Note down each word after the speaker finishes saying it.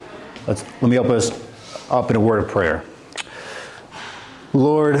Let me open us up in a word of prayer.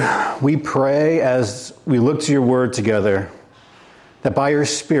 Lord, we pray as we look to your word together that by your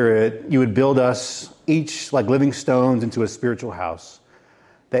Spirit you would build us each like living stones into a spiritual house,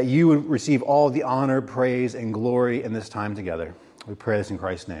 that you would receive all the honor, praise, and glory in this time together. We pray this in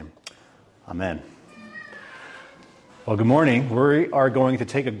Christ's name. Amen. Well, good morning. We are going to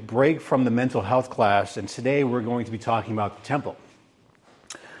take a break from the mental health class, and today we're going to be talking about the temple.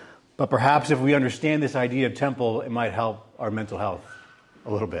 But perhaps if we understand this idea of temple, it might help our mental health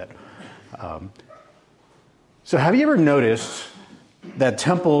a little bit. So have you ever noticed that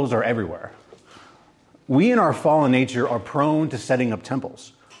temples are everywhere? We in our fallen nature are prone to setting up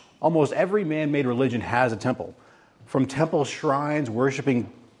temples. Almost every man-made religion has a temple. From temple shrines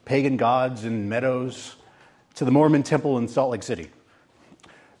worshiping pagan gods in meadows to the Mormon temple in Salt Lake City.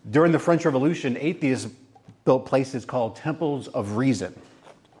 During the French Revolution, atheists built places called temples of reason.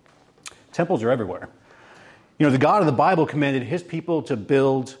 Temples are everywhere. You know, the God of the Bible commanded his people to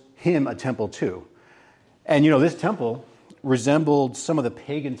build him a temple too. And you know, this temple resembled some of the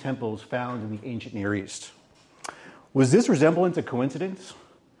pagan temples found in the ancient Near East. Was this resemblance a coincidence?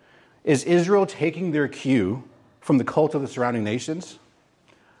 Is Israel taking their cue from the cult of the surrounding nations?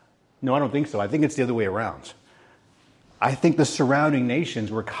 No, I don't think so. I think it's the other way around. I think the surrounding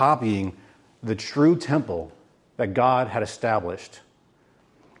nations were copying the true temple that God had established,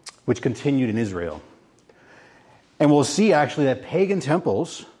 which continued in Israel. And we'll see actually that pagan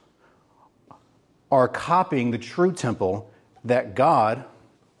temples are copying the true temple that God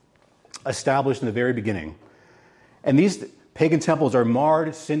established in the very beginning. And these pagan temples are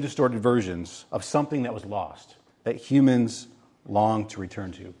marred, sin-distorted versions of something that was lost, that humans long to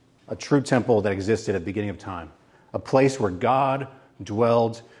return to. A true temple that existed at the beginning of time. A place where God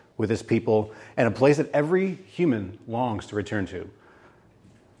dwelled with his people, and a place that every human longs to return to.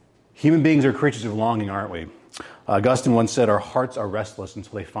 Human beings are creatures of longing, aren't we? Augustine once said, our hearts are restless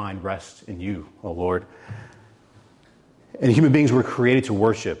until they find rest in you, O Lord. And human beings were created to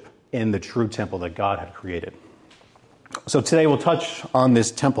worship in the true temple that God had created. So today we'll touch on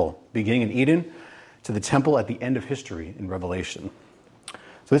this temple, beginning in Eden, to the temple at the end of history in Revelation.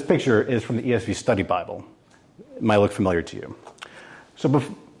 So this picture is from the ESV Study Bible. It might look familiar to you. So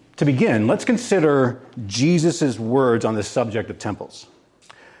to begin, let's consider Jesus' words on this subject of temples.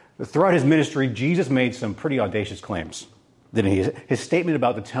 Throughout his ministry, Jesus made some pretty audacious claims, didn't he? His statement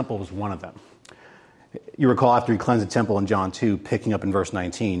about the temple was one of them. You recall after he cleansed the temple in John 2, picking up in verse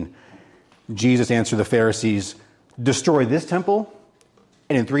 19, Jesus answered the Pharisees, destroy this temple,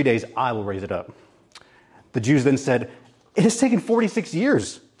 and in 3 days I will raise it up. The Jews then said, it has taken 46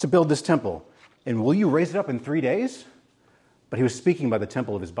 years to build this temple, and will you raise it up in 3 days? But he was speaking by the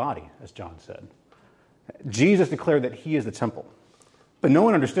temple of his body, as John said. Jesus declared that he is the temple. But no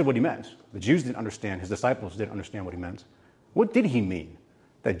one understood what he meant. The Jews didn't understand. His disciples didn't understand what he meant. What did he mean?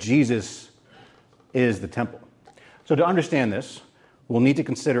 That Jesus is the temple. So to understand this, we'll need to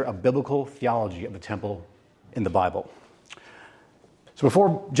consider a biblical theology of the temple in the Bible. So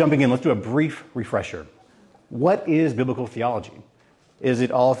before jumping in, let's do a brief refresher. What is biblical theology? Is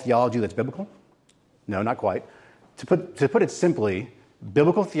it all theology that's biblical? No, not quite. To put it simply,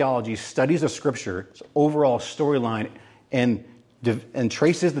 biblical theology studies of Scripture's overall storyline and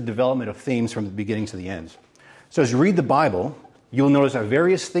traces the development of themes from the beginning to the end. So as you read the Bible, you'll notice that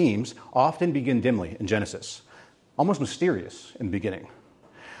various themes often begin dimly in Genesis, almost mysterious in the beginning.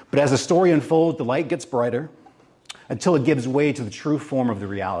 But as the story unfolds, the light gets brighter until it gives way to the true form of the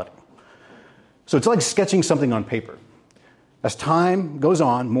reality. So it's like sketching something on paper. As time goes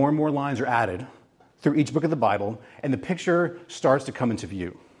on, more and more lines are added through each book of the Bible, and the picture starts to come into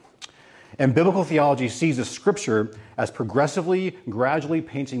view. And biblical theology sees the Scripture as progressively, gradually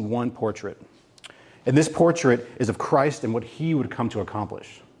painting one portrait. And this portrait is of Christ and what he would come to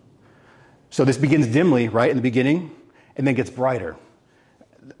accomplish. So this begins dimly, right, in the beginning, and then gets brighter.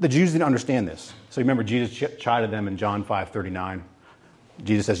 The Jews didn't understand this. So remember, Jesus chided them in John 5:39.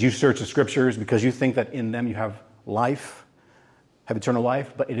 Jesus says, you search the Scriptures because you think that in them you have life, have eternal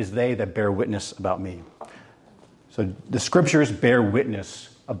life, but it is they that bear witness about me. So the Scriptures bear witness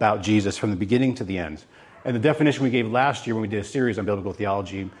about Jesus from the beginning to the end. And the definition we gave last year when we did a series on biblical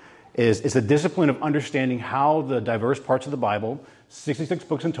theology is it's the discipline of understanding how the diverse parts of the Bible, 66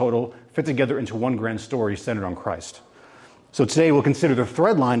 books in total, fit together into one grand story centered on Christ. So today we'll consider the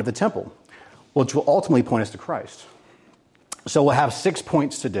thread line of the temple, which will ultimately point us to Christ. So we'll have 6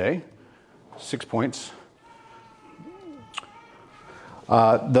 points today. 6 points.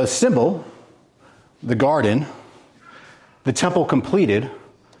 The symbol, the garden, the temple completed,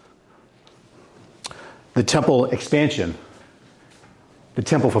 the temple expansion, the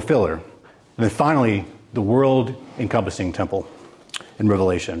temple fulfiller, and then finally, the world-encompassing temple in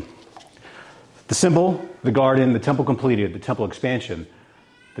Revelation. The symbol, the garden, the temple completed, the temple expansion,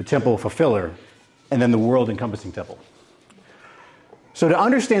 the temple fulfiller, and then the world-encompassing temple. So to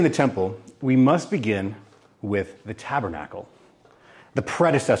understand the temple, we must begin with the tabernacle, the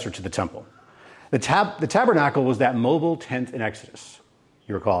predecessor to the temple. The tabernacle was that mobile tent in Exodus,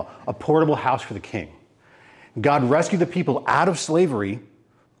 you recall, a portable house for the king. God rescued the people out of slavery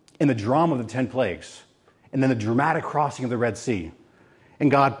in the drama of the 10 plagues, and then the dramatic crossing of the Red Sea. And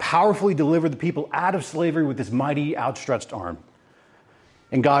God powerfully delivered the people out of slavery with his mighty outstretched arm.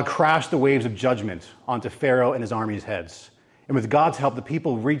 And God crashed the waves of judgment onto Pharaoh and his army's heads. And with God's help, the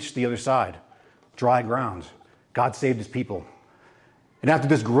people reached the other side, dry ground. God saved his people. And after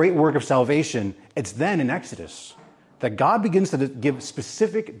this great work of salvation, it's then in Exodus that God begins to give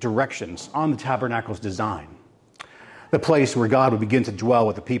specific directions on the tabernacle's design, the place where God would begin to dwell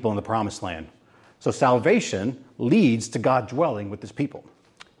with the people in the promised land. So salvation leads to God dwelling with his people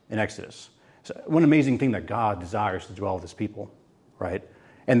in Exodus. So one amazing thing that God desires to dwell with his people, right?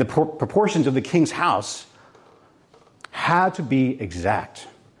 And the proportions of the king's house had to be exact.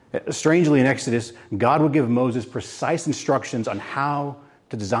 Strangely, in Exodus, God would give Moses precise instructions on how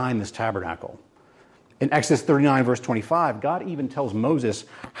to design this tabernacle. In Exodus 39, verse 25, God even tells Moses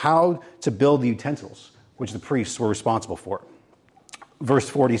how to build the utensils, which the priests were responsible for. Verse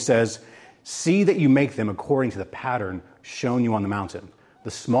 40 says, "See that you make them according to the pattern shown you on the mountain."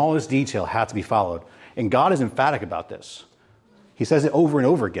 The smallest detail had to be followed. And God is emphatic about this. He says it over and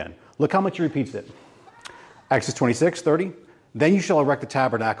over again. Look how much he repeats it. Exodus 26:30, "Then you shall erect the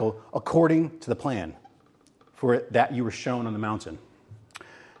tabernacle according to the plan for that you were shown on the mountain."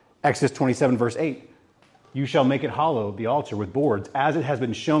 Exodus 27, verse 8, "You shall make it hollow, the altar, with boards. As it has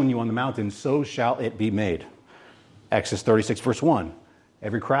been shown you on the mountain, so shall it be made." Exodus 36, verse 1,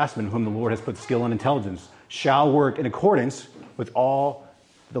 "Every craftsman whom the Lord has put skill and intelligence shall work in accordance with all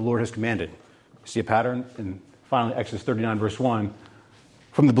the Lord has commanded." You see a pattern? And finally, Exodus 39, verse 1,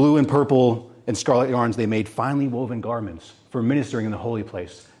 "From the blue and purple and scarlet yarns they made finely woven garments for ministering in the holy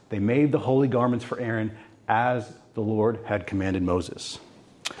place. They made the holy garments for Aaron as the Lord had commanded Moses."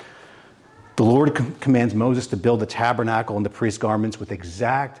 The Lord commands Moses to build the tabernacle and the priest's garments with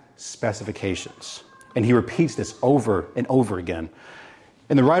exact specifications. And he repeats this over and over again.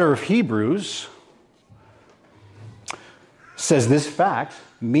 And the writer of Hebrews says this fact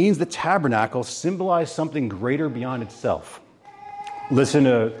means the tabernacle symbolized something greater beyond itself. Listen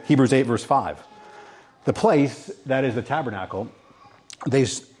to Hebrews 8, verse 5. "The place, that is the tabernacle,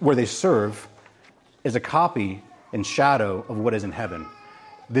 where they serve, is a copy and shadow of what is in heaven.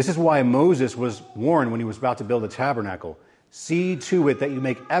 This is why Moses was warned when he was about to build the tabernacle. See to it that you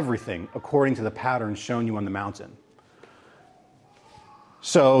make everything according to the pattern shown you on the mountain."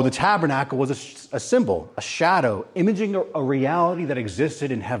 So the tabernacle was a symbol, a shadow, imaging a reality that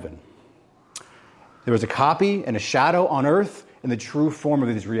existed in heaven. There was a copy and a shadow on earth, and the true form of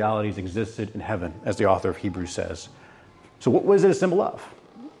these realities existed in heaven, as the author of Hebrews says. So what was it a symbol of?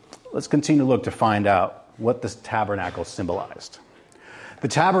 Let's continue to look to find out what this tabernacle symbolized. The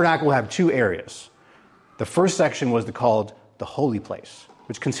tabernacle will have two areas. The first section was called the holy place,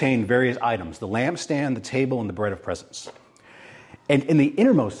 which contained various items, the lampstand, the table, and the bread of presence. And in the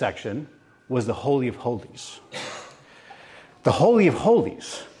innermost section was the Holy of Holies. The Holy of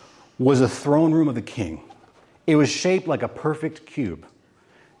Holies was the throne room of the king. It was shaped like a perfect cube,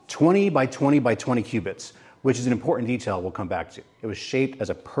 20 by 20 by 20 cubits, which is an important detail we'll come back to. It was shaped as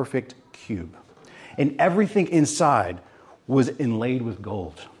a perfect cube. And everything inside was inlaid with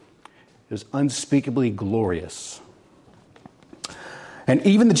gold. It was unspeakably glorious. And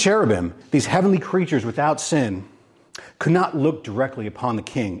even the cherubim, these heavenly creatures without sin, could not look directly upon the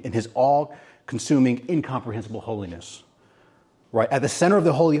king in his all-consuming, incomprehensible holiness. Right at the center of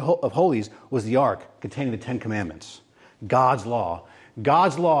the Holy of Holies was the ark containing the Ten Commandments, God's law.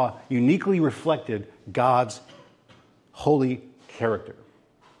 God's law uniquely reflected God's holy character.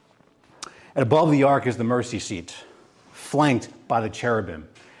 And above the ark is the mercy seat, flanked by the cherubim.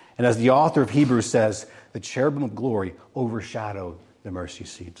 And as the author of Hebrews says, the cherubim of glory overshadowed the mercy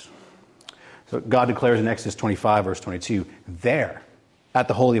seats. So God declares in Exodus 25, verse 22, "There, at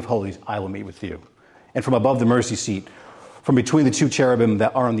the Holy of Holies, I will meet with you. And from above the mercy seat, from between the two cherubim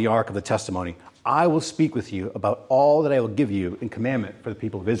that are on the ark of the testimony, I will speak with you about all that I will give you in commandment for the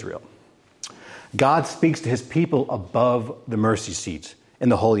people of Israel." God speaks to his people above the mercy seat in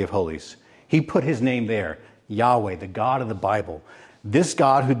the Holy of Holies. He put his name there, Yahweh, the God of the Bible. This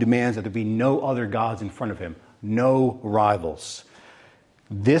God who demands that there be no other gods in front of him, no rivals.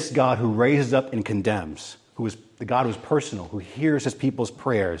 This God who raises up and condemns, who who is the God who is personal, who hears his people's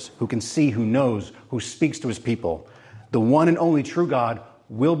prayers, who can see, who knows, who speaks to his people. The one and only true God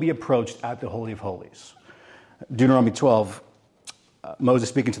will be approached at the Holy of Holies. Deuteronomy 12, Moses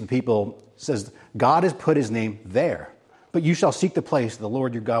speaking to the people says, God has put his name there, but you shall seek the place the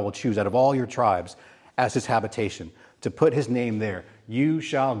Lord your God will choose out of all your tribes as his habitation, to put his name there. You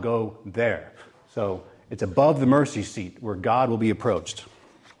shall go there. So it's above the mercy seat where God will be approached.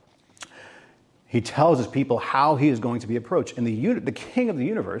 He tells his people how he is going to be approached. And the king of the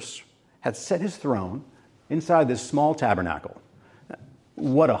universe had set his throne inside this small tabernacle.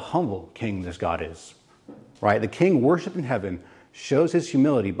 What a humble king this God is, right? The king worshipped in heaven shows his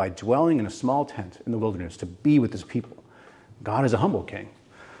humility by dwelling in a small tent in the wilderness to be with his people. God is a humble king.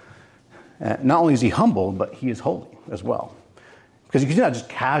 Not only is he humble, but he is holy as well. Because you cannot just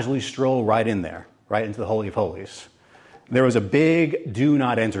casually stroll right in there, right into the Holy of Holies. There was a big do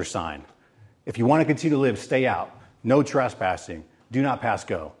not enter sign. If you want to continue to live, stay out. No trespassing. Do not pass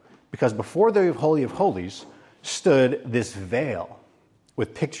go. Because before the Holy of Holies stood this veil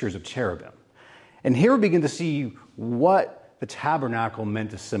with pictures of cherubim. And here we begin to see what the tabernacle meant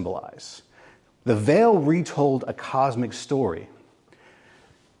to symbolize. The veil retold a cosmic story.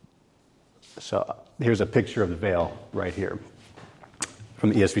 So here's a picture of the veil right here from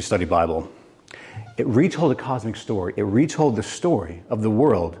the ESV Study Bible. It retold a cosmic story. It retold the story of the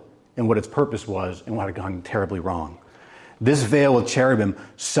world and what its purpose was and what had gone terribly wrong. This veil with cherubim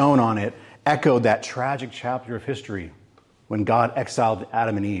sewn on it echoed that tragic chapter of history when God exiled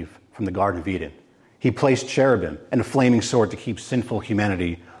Adam and Eve from the Garden of Eden. He placed cherubim and a flaming sword to keep sinful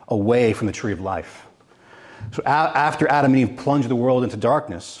humanity away from the tree of life. So after Adam and Eve plunged the world into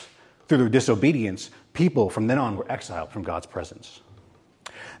darkness through their disobedience, people from then on were exiled from God's presence.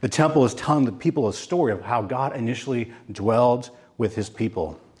 The temple is telling the people a story of how God initially dwelled with his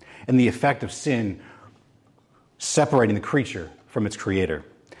people and the effect of sin separating the creature from its creator.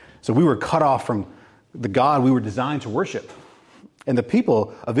 So we were cut off from the God we were designed to worship. And the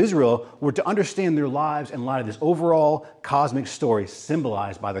people of Israel were to understand their lives in light of this overall cosmic story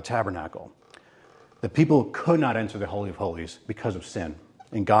symbolized by the tabernacle. The people could not enter the Holy of Holies because of sin,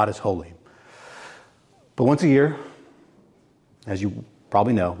 and God is holy. But once a year, as you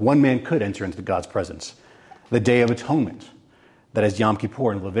probably know, one man could enter into God's presence, the Day of Atonement. That is Yom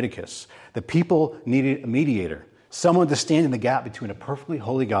Kippur in Leviticus. The people needed a mediator, someone to stand in the gap between a perfectly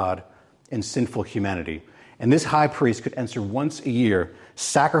holy God and sinful humanity. And this high priest could enter once a year,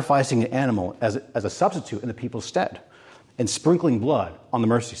 sacrificing an animal as a substitute in the people's stead and sprinkling blood on the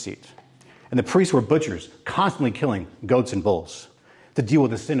mercy seat. And the priests were butchers, constantly killing goats and bulls to deal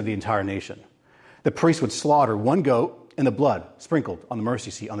with the sin of the entire nation. The priest would slaughter one goat and the blood sprinkled on the mercy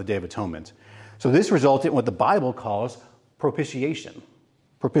seat on the Day of Atonement. So this resulted in what the Bible calls propitiation.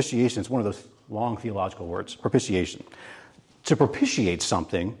 Propitiation is one of those long theological words, propitiation. To propitiate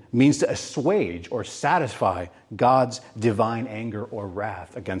something means to assuage or satisfy God's divine anger or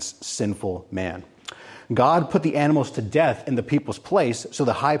wrath against sinful man. God put the animals to death in the people's place so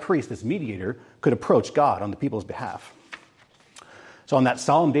the high priest, this mediator, could approach God on the people's behalf. So on that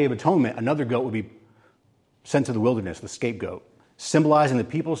solemn Day of Atonement, another goat would be sent to the wilderness, the scapegoat, symbolizing the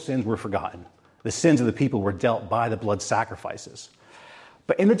people's sins were forgotten. The sins of the people were dealt by the blood sacrifices.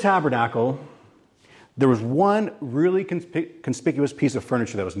 But in the tabernacle, there was one really conspicuous piece of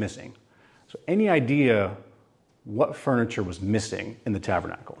furniture that was missing. So any idea what furniture was missing in the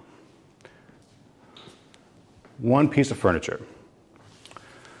tabernacle? One piece of furniture.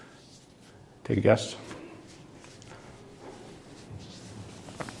 Take a guess.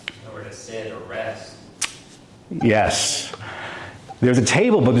 Nowhere to sit or rest. Yes. There's a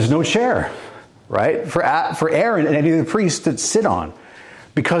table, but there's no chair, right? For Aaron and any of the priests to sit on,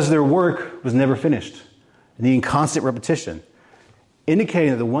 because their work was never finished, needing constant repetition,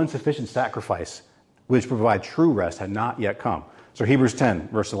 indicating that the one sufficient sacrifice which provide true rest had not yet come. So Hebrews 10,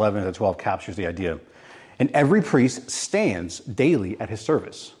 verse 11 to 12 captures the idea. And every priest stands daily at his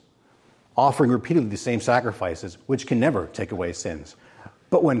service, offering repeatedly the same sacrifices, which can never take away sins.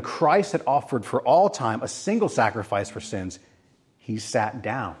 But when Christ had offered for all time a single sacrifice for sins, he sat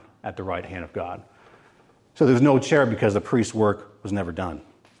down at the right hand of God. So there was no chair because the priest's work was never done.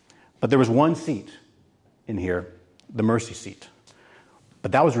 But there was one seat in here, the mercy seat.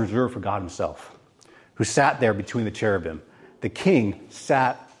 But that was reserved for God himself, who sat there between the cherubim. The king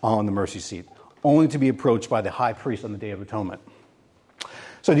sat on the mercy seat, only to be approached by the high priest on the Day of Atonement.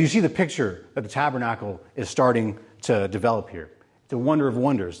 So do you see the picture that the tabernacle is starting to develop here? It's a wonder of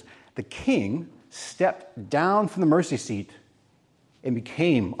wonders. The king stepped down from the mercy seat and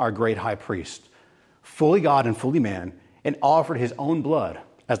became our great high priest, fully God and fully man, and offered his own blood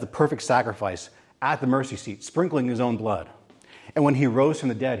as the perfect sacrifice at the mercy seat, sprinkling his own blood. And when he rose from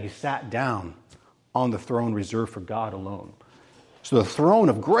the dead, he sat down on the throne reserved for God alone. So the throne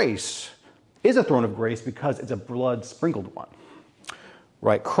of grace is a throne of grace because it's a blood-sprinkled one.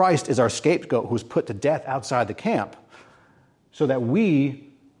 Right? Christ is our scapegoat who was put to death outside the camp so that we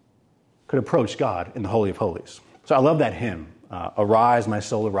could approach God in the Holy of Holies. So I love that hymn, Arise, my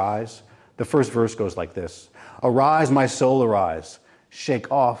soul, arise. The first verse goes like this: Arise, my soul, arise.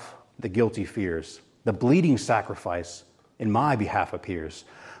 Shake off the guilty fears. The bleeding sacrifice in my behalf appears.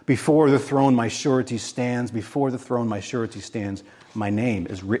 Before the throne my surety stands. Before the throne my surety stands. My name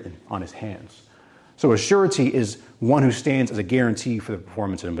is written on his hands. So a surety is one who stands as a guarantee for the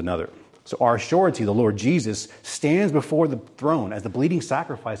performance of another. So our surety, the Lord Jesus, stands before the throne as the bleeding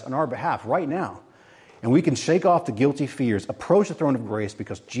sacrifice on our behalf right now. And we can shake off the guilty fears, approach the throne of grace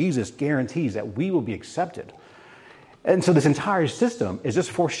because Jesus guarantees that we will be accepted. And so this entire system is just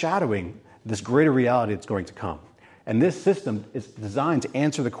foreshadowing this greater reality that's going to come. And this system is designed to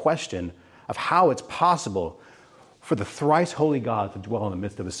answer the question of how it's possible for the thrice holy God to dwell in the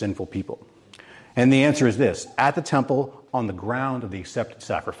midst of a sinful people. And the answer is this: at the temple, on the ground of the accepted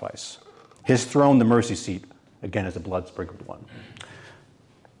sacrifice. His throne, the mercy seat, again, is a blood-sprinkled one.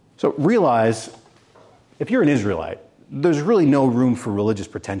 So realize, if you're an Israelite, there's really no room for religious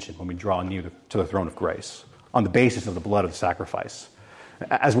pretension when we draw near to the throne of grace on the basis of the blood of the sacrifice.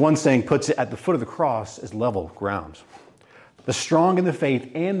 As one saying puts it, at the foot of the cross is level ground. The strong in the faith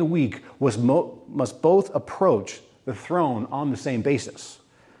and the weak must both approach the throne on the same basis.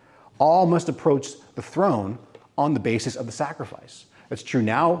 All must approach the throne on the basis of the sacrifice. It's true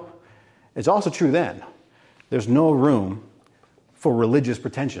now. It's also true then. There's no room for religious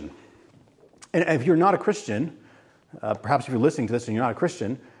pretension. And if you're not a Christian, perhaps if you're listening to this and you're not a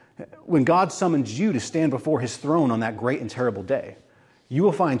Christian, when God summons you to stand before his throne on that great and terrible day, you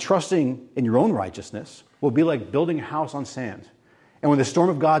will find trusting in your own righteousness will be like building a house on sand. And when the storm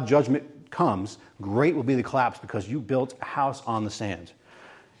of God's judgment comes, great will be the collapse because you built a house on the sand.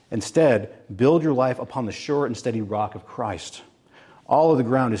 Instead, build your life upon the sure and steady rock of Christ. All of the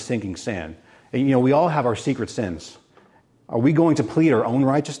ground is sinking sand. And, we all have our secret sins. Are we going to plead our own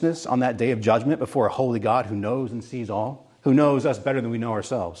righteousness on that day of judgment before a holy God who knows and sees all, who knows us better than we know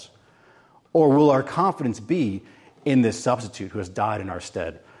ourselves? Or will our confidence be in this substitute who has died in our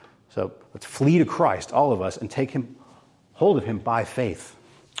stead? So let's flee to Christ, all of us, and take hold of him by faith.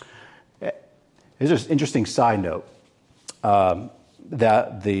 Here's just an interesting side note.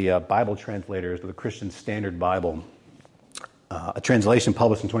 That the Bible translators of the Christian Standard Bible, a translation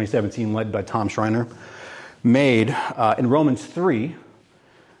published in 2017 led by Tom Schreiner, made in Romans 3,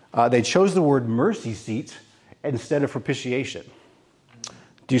 they chose the word mercy seat instead of propitiation.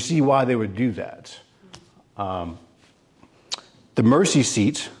 Do you see why they would do that? The mercy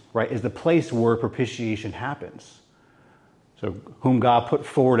seat, right, is the place where propitiation happens. So whom God put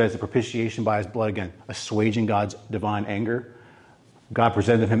forward as a propitiation by his blood, again, assuaging God's divine anger. God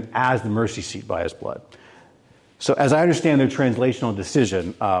presented him as the mercy seat by his blood. So as I understand their translational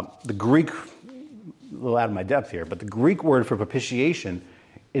decision, the Greek, a little out of my depth here, but the Greek word for propitiation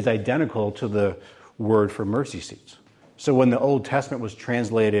is identical to the word for mercy seats. So when the Old Testament was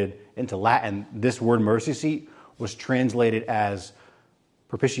translated into Latin, this word mercy seat was translated as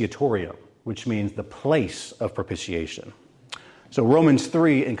propitiatorium, which means the place of propitiation. So Romans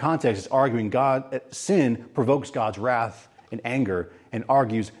 3, in context, is arguing sin provokes God's wrath and anger, and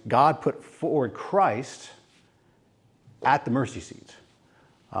argues God put forward Christ at the mercy seat.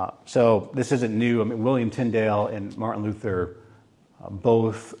 So this isn't new. William Tyndale and Martin Luther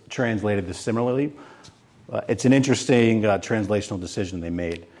both translated this similarly. It's an interesting translational decision they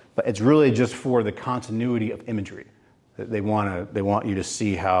made, but it's really just for the continuity of imagery. They want you to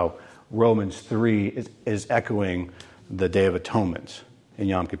see how Romans 3 is echoing the Day of Atonement in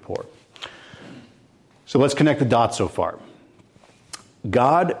Yom Kippur. So let's connect the dots so far.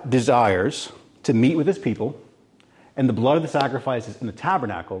 God desires to meet with his people, and the blood of the sacrifices in the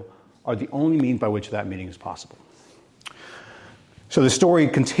tabernacle are the only means by which that meeting is possible. So the story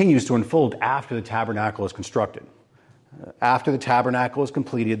continues to unfold after the tabernacle is constructed. After the tabernacle is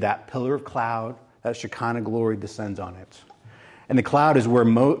completed, that pillar of cloud, that Shekinah glory descends on it. And the cloud is where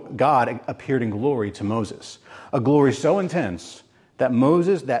God appeared in glory to Moses. A glory so intense that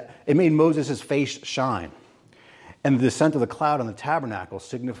it made Moses' face shine. And the descent of the cloud on the tabernacle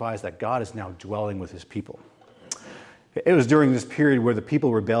signifies that God is now dwelling with his people. It was during this period where the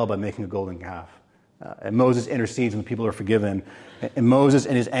people rebelled by making a golden calf. And Moses intercedes and the people are forgiven. And Moses,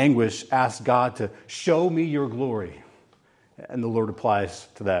 in his anguish, asks God to show me your glory. And the Lord replies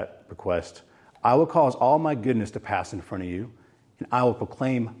to that request, I will cause all my goodness to pass in front of you, and I will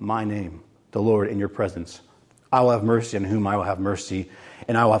proclaim my name the Lord in your presence. I will have mercy on whom I will have mercy,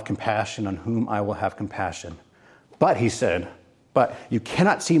 and I will have compassion on whom I will have compassion. But, he said, but you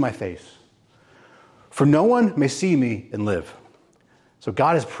cannot see my face, for no one may see me and live. So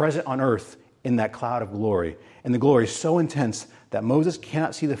God is present on earth in that cloud of glory, and the glory is so intense that Moses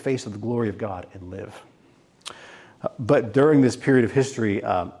cannot see the face of the glory of God and live. But during this period of history,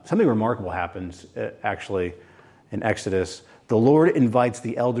 something remarkable happens, actually, in Exodus. The Lord invites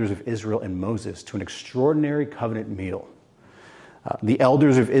the elders of Israel and Moses to an extraordinary covenant meal. The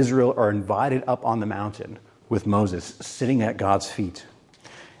elders of Israel are invited up on the mountain with Moses, sitting at God's feet.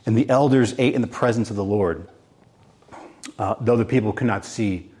 And the elders ate in the presence of the Lord, though the people could not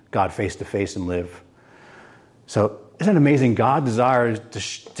see God face to face and live. So isn't it amazing? God desires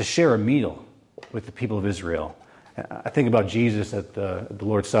to share a meal with the people of Israel. I think about Jesus at the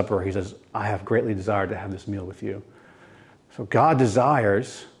Lord's Supper. He says, I have greatly desired to have this meal with you. So God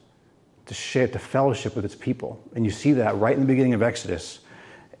desires to share, to fellowship with his people. And you see that right in the beginning of Exodus.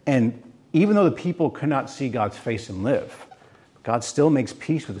 And even though the people could not see God's face and live, God still makes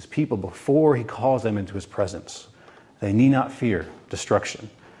peace with his people before he calls them into his presence. They need not fear destruction.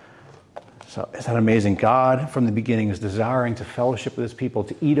 So isn't that amazing? God, from the beginning, is desiring to fellowship with his people,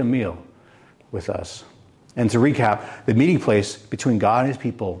 to eat a meal with us. And to recap, the meeting place between God and his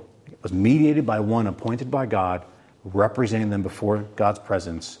people was mediated by one appointed by God, representing them before God's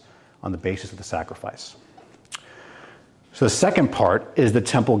presence on the basis of the sacrifice. So the second part is the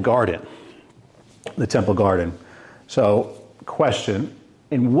temple garden. The temple garden. So, question,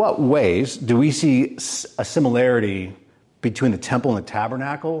 in what ways do we see a similarity between the temple and the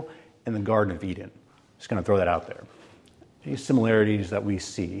tabernacle and the Garden of Eden? Just going to throw that out there. Any similarities that we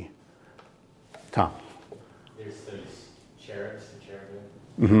see? Tom? There's those cherubs, the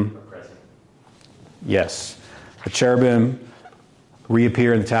cherubim are present. Yes. The cherubim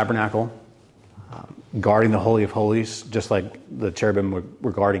reappear in the tabernacle, guarding the Holy of Holies, just like the cherubim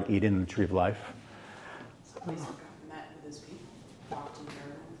were guarding Eden and the tree of life. Met with his people, walked in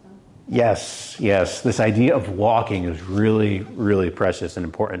cherubim with them? Yes. This idea of walking is really, really precious and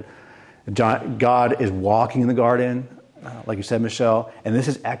important. God is walking in the garden, like you said, Michelle, and this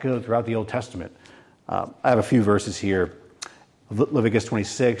is echoed throughout the Old Testament. I have a few verses here. Leviticus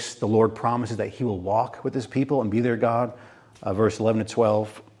 26, the Lord promises that he will walk with his people and be their God. Verse 11 to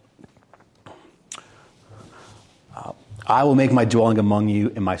 12. I will make my dwelling among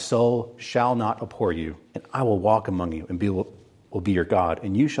you, and my soul shall not abhor you. And I will walk among you, and will be your God,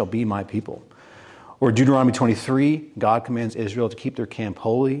 and you shall be my people. Or Deuteronomy 23, God commands Israel to keep their camp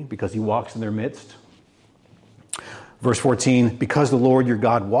holy because he walks in their midst. Verse 14, because the Lord your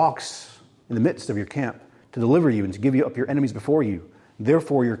God walks in the midst of your camp to deliver you and to give you up your enemies before you.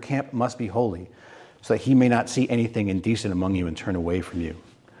 Therefore your camp must be holy, so that he may not see anything indecent among you and turn away from you.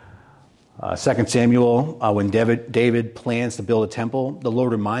 2 Samuel, when David plans to build a temple, the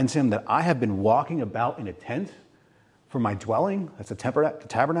Lord reminds him that I have been walking about in a tent for my dwelling. That's the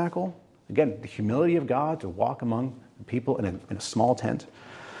tabernacle. Again, the humility of God to walk among the people in a small tent.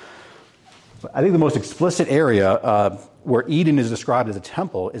 But I think the most explicit area where Eden is described as a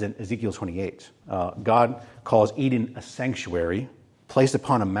temple is in Ezekiel 28. God calls Eden a sanctuary placed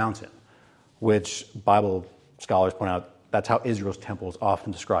upon a mountain, which Bible scholars point out that's how Israel's temple is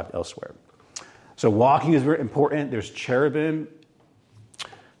often described elsewhere. So walking is very important. There's cherubim.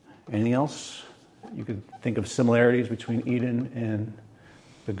 Anything else? You could think of similarities between Eden and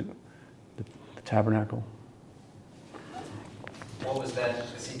the tabernacle. What was that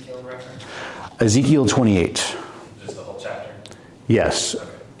Ezekiel reference? Ezekiel 28. Just the whole chapter? Yes.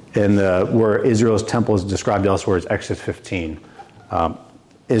 And where Israel's temple is described elsewhere is Exodus 15.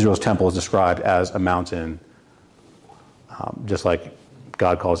 Israel's temple is described as a mountain, just like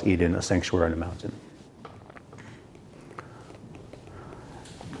God calls Eden a sanctuary on a mountain.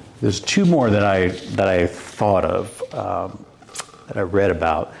 There's two more that I thought of, that I read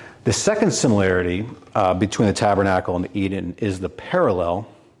about. The second similarity between the tabernacle and the Eden is the parallel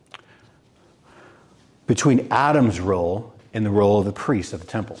between Adam's role and the role of the priest at the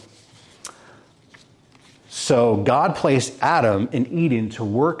temple. So God placed Adam in Eden to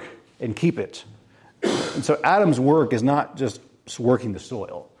work and keep it. And so Adam's work is not just working the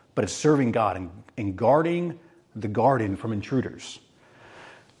soil, but it's serving God and guarding the garden from intruders.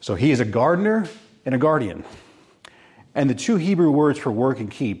 So he is a gardener and a guardian. And the two Hebrew words for work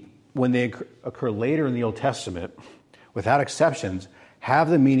and keep, when they occur later in the Old Testament, without exceptions, have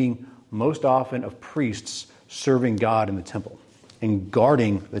the meaning most often of priests serving God in the temple and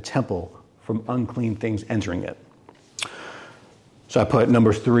guarding the temple from unclean things entering it. So I put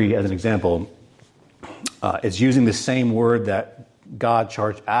Numbers 3 as an example. It's using the same word that God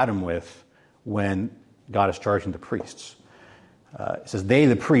charged Adam with when God is charging the priests. It says, they,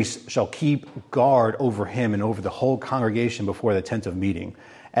 the priests, shall keep guard over him and over the whole congregation before the tent of meeting,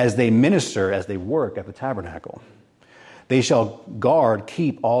 as they minister, as they work at the tabernacle. They shall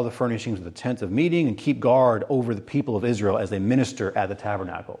keep all the furnishings of the tent of meeting, and keep guard over the people of Israel as they minister at the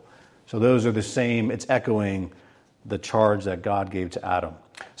tabernacle. So those are the same, it's echoing the charge that God gave to Adam.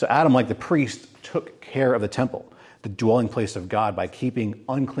 So Adam, like the priest, took care of the temple, the dwelling place of God, by keeping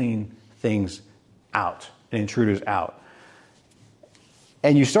unclean things out and intruders out.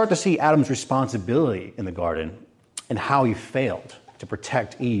 And you start to see Adam's responsibility in the garden and how he failed to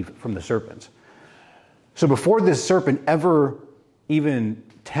protect Eve from the serpent. So before this serpent ever even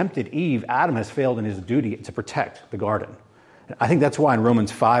tempted Eve, Adam has failed in his duty to protect the garden. And I think that's why in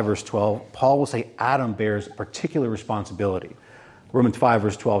Romans 5, verse 12, Paul will say Adam bears particular responsibility. Romans 5,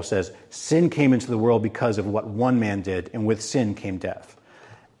 verse 12 says, sin came into the world because of what one man did, and with sin came death.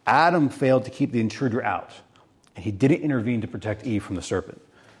 Adam failed to keep the intruder out, and he didn't intervene to protect Eve from the serpent.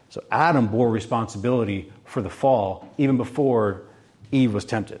 So Adam bore responsibility for the fall even before Eve was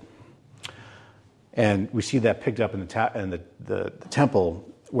tempted. And we see that picked up in the temple,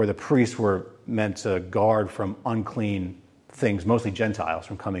 where the priests were meant to guard from unclean things, mostly Gentiles,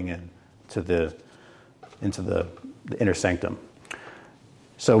 from coming in into the inner sanctum.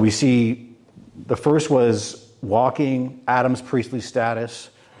 So we see the first was walking, Adam's priestly status.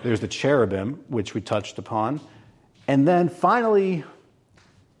 There's the cherubim, which we touched upon. And then finally,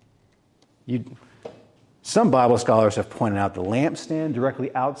 some Bible scholars have pointed out the lampstand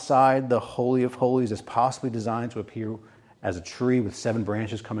directly outside the Holy of Holies is possibly designed to appear as a tree with 7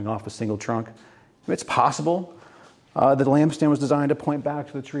 branches coming off a single trunk. It's possible that the lampstand was designed to point back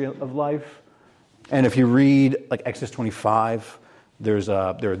to the tree of life. And if you read like Exodus 25, there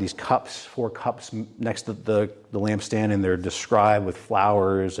are these cups, 4 cups next to the lampstand, and they're described with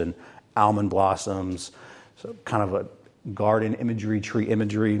flowers and almond blossoms. So kind of a garden imagery, tree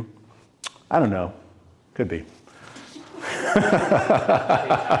imagery. I don't know. Could be. Doesn't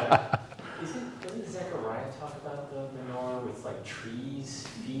Zechariah talk about the menorah with like trees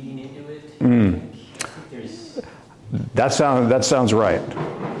feeding into it? I think there's... That sounds right.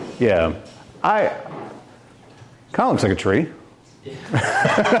 Yeah. Kind of looks like a tree. It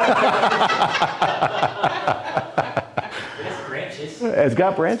has branches. It's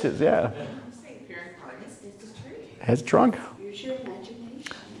got branches, yeah. It has a trunk. Use your imagination.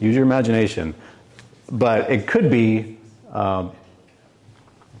 Use your imagination. But it could be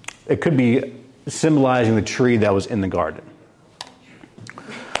symbolizing the tree that was in the garden.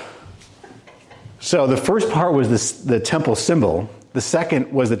 So the first part was the temple symbol. The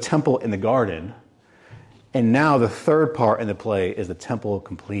second was the temple in the garden. And now the third part in the play is the temple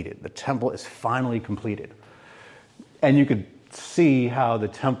completed. The temple is finally completed. And you could see how the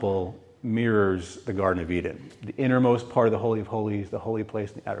temple mirrors the Garden of Eden. The innermost part of the Holy of Holies, the holy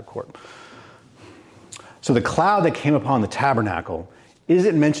place in the outer court. So the cloud that came upon the tabernacle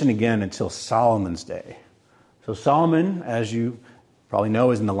isn't mentioned again until Solomon's day. So Solomon, as you probably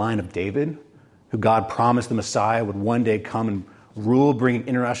know, is in the line of David, who God promised the Messiah would one day come and rule, bringing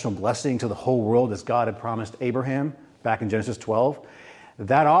international blessing to the whole world as God had promised Abraham back in Genesis 12.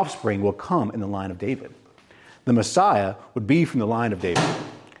 That offspring will come in the line of David. The Messiah would be from the line of David.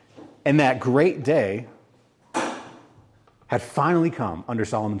 And that great day had finally come under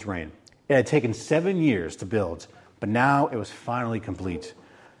Solomon's reign. It had taken 7 years to build, but now it was finally complete.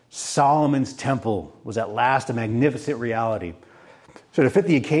 Solomon's temple was at last a magnificent reality. So to fit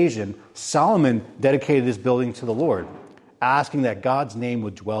the occasion, Solomon dedicated this building to the Lord, asking that God's name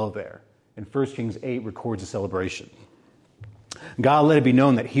would dwell there. And 1 Kings 8 records the celebration. God let it be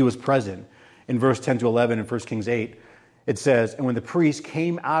known that he was present. In verse 10 to 11 in 1 Kings 8, it says, "And when the priest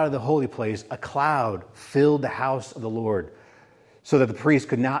came out of the holy place, a cloud filled the house of the Lord, so that the priest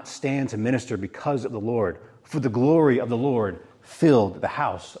could not stand to minister because of the Lord, for the glory of the Lord filled the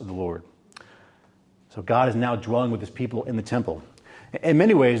house of the Lord." So God is now dwelling with his people in the temple. In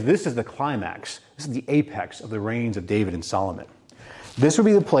many ways, this is the climax. This is the apex of the reigns of David and Solomon. This would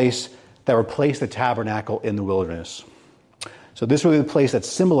be the place that replaced the tabernacle in the wilderness. So this would be the place that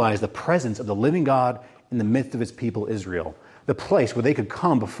symbolized the presence of the living God in the midst of his people Israel, the place where they could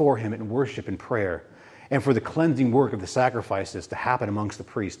come before him in worship and prayer, and for the cleansing work of the sacrifices to happen amongst the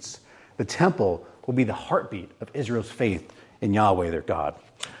priests. The temple will be the heartbeat of Israel's faith in Yahweh, their God.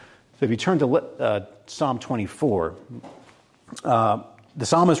 So if you turn to Psalm 24, the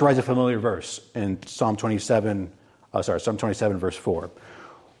psalmist writes a familiar verse in Psalm 27, verse 4.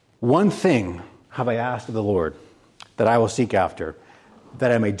 "One thing have I asked of the Lord, that I will seek after,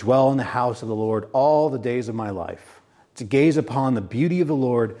 that I may dwell in the house of the Lord all the days of my life, to gaze upon the beauty of the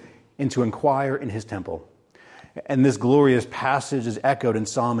Lord and to inquire in his temple. And this glorious passage is echoed in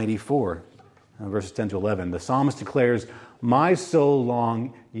Psalm 84, verses 10 to 11. The psalmist declares, "My soul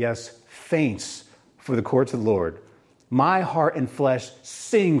long, yes, faints for the courts of the Lord. My heart and flesh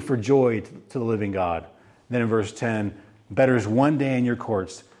sing for joy to the living God." Then in verse 10, "Better is one day in your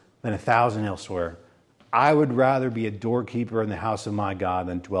courts than 1,000 elsewhere. I would rather be a doorkeeper in the house of my God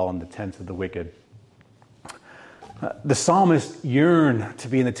than dwell in the tents of the wicked." The psalmist yearned to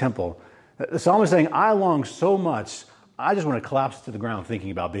be in the temple. The psalmist is saying, "I long so much, I just want to collapse to the ground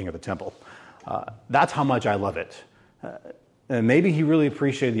thinking about being at the temple. That's how much I love it." And maybe he really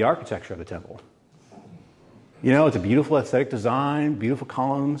appreciated the architecture of the temple. You know, it's a beautiful aesthetic design, beautiful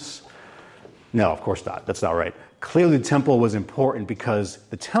columns. No, of course not. That's not right. Clearly, the temple was important because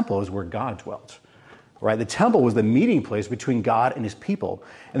the temple is where God dwelt. Right? The temple was the meeting place between God and his people.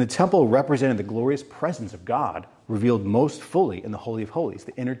 And the temple represented the glorious presence of God revealed most fully in the Holy of Holies,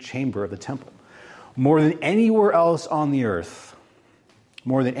 the inner chamber of the temple. More than anywhere else on the earth,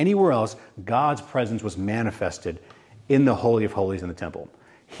 God's presence was manifested in the Holy of Holies in the temple.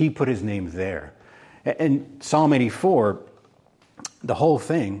 He put his name there. And Psalm 84, the whole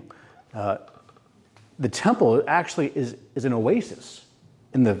thing, the temple actually is an oasis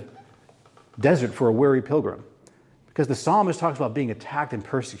in the desert for a weary pilgrim. Because the psalmist talks about being attacked and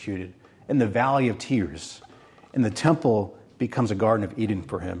persecuted in the valley of tears. And the temple becomes a Garden of Eden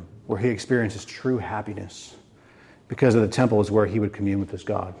for him, where he experiences true happiness. Because of the temple is where he would commune with his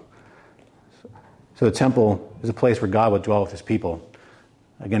God. So the temple is a place where God would dwell with his people.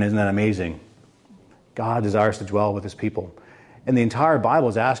 Again, isn't that amazing? God desires to dwell with his people. And the entire Bible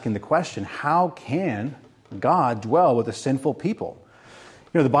is asking the question, how can God dwell with a sinful people?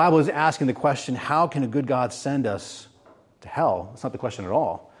 You know, the Bible is asking the question, how can a good God send us to hell? That's not the question at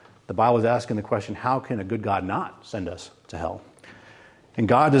all. The Bible is asking the question, how can a good God not send us to hell? And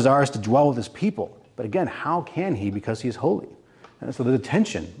God desires to dwell with his people. But again, how can he? Because he is holy. And so there's a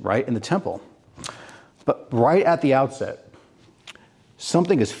tension, right, in the temple. But right at the outset,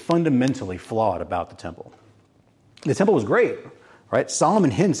 something is fundamentally flawed about the temple. The temple was great, right?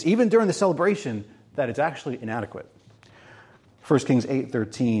 Solomon hints, even during the celebration, that it's actually inadequate. 1 Kings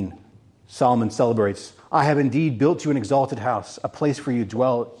 8:13, Solomon celebrates, "I have indeed built you an exalted house, a place for you to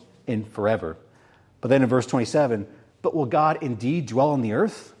dwell in forever." But then in verse 27, "But will God indeed dwell on the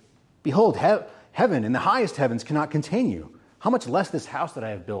earth? Behold, heaven and the highest heavens cannot contain you. How much less this house that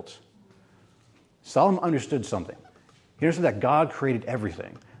I have built?" Solomon understood something. He understood that God created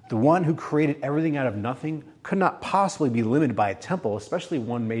everything. The one who created everything out of nothing could not possibly be limited by a temple, especially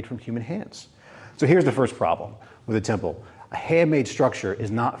one made from human hands. So here's the first problem with a temple. A handmade structure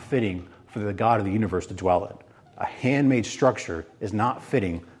is not fitting for the God of the universe to dwell in. A handmade structure is not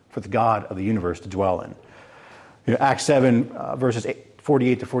fitting for the God of the universe to dwell in. You know, Acts 7, verses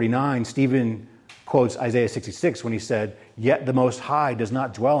 48 to 49, Stephen quotes Isaiah 66 when he said, "Yet the Most High does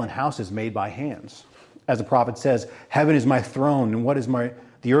not dwell in houses made by hands. As the prophet says, 'Heaven is my throne, and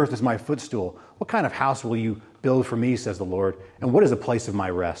the earth is my footstool. What kind of house will you build for me, says the Lord, and what is the place of my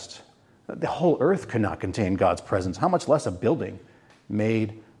rest?'" The whole earth could not contain God's presence. How much less a building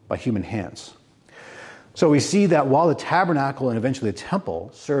made by human hands? So we see that while the tabernacle and eventually the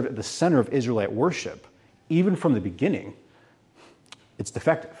temple served at the center of Israelite worship, even from the beginning, it's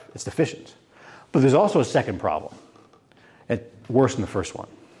defective, it's deficient. But there's also a second problem, worse than the first one.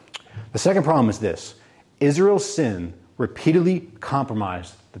 The second problem is this: Israel's sin repeatedly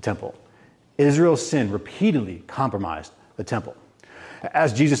compromised the temple. Israel's sin repeatedly compromised the temple.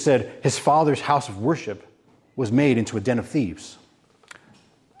 As Jesus said, his Father's house of worship was made into a den of thieves.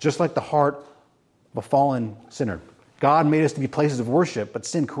 Just like the heart of a fallen sinner, God made us to be places of worship, but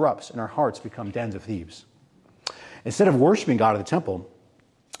sin corrupts and our hearts become dens of thieves. Instead of worshiping God in the temple,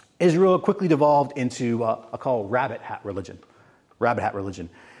 Israel quickly devolved into I'll call rabbit hat religion. Rabbit hat religion.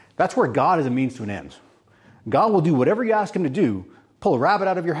 That's where God is a means to an end. God will do whatever you ask him to do, pull a rabbit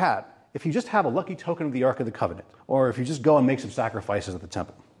out of your hat, if you just have a lucky token of the Ark of the Covenant, or if you just go and make some sacrifices at the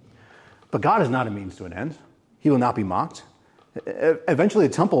temple. But God is not a means to an end. He will not be mocked. Eventually,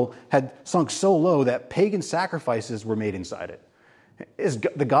 the temple had sunk so low that pagan sacrifices were made inside it. Is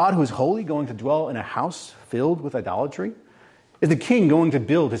the God who is holy going to dwell in a house filled with idolatry? Is the king going to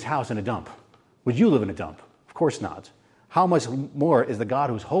build his house in a dump? Would you live in a dump? Of course not. How much more is the God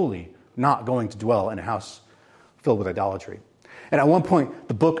who is holy not going to dwell in a house filled with idolatry? And at one point,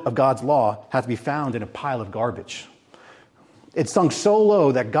 the book of God's law had to be found in a pile of garbage. It sunk so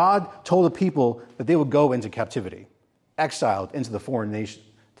low that God told the people that they would go into captivity, exiled into the foreign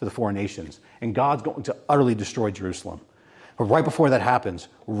nations, and God's going to utterly destroy Jerusalem. But right before that happens,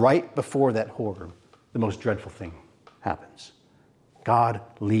 right before that horror, the most dreadful thing happens. God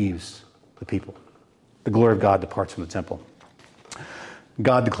leaves the people. The glory of God departs from the temple.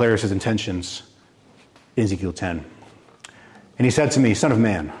 God declares his intentions in Ezekiel 10. And he said to me, Son of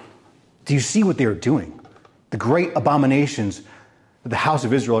man, do you see what they are doing? The great abominations that the house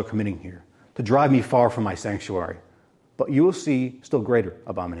of Israel are committing here, to drive me far from my sanctuary. But you will see still greater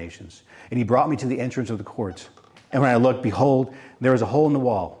abominations. And he brought me to the entrance of the court. And when I looked, behold, there was a hole in the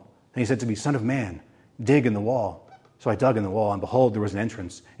wall. And he said to me, Son of man, dig in the wall. So I dug in the wall, and behold, there was an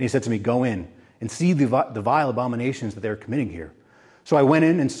entrance. And he said to me, Go in and see the vile abominations that they are committing here. So I went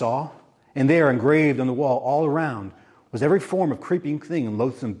in and saw, and there engraved on the wall all around was every form of creeping thing and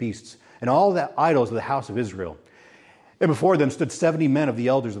loathsome beasts, and all the idols of the house of Israel. And before them stood 70 men of the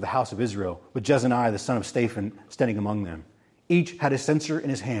elders of the house of Israel, with Jezaniah the son of Shaphan standing among them. Each had a censer in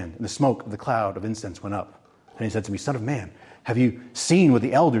his hand, and the smoke of the cloud of incense went up. And he said to me, Son of man, have you seen what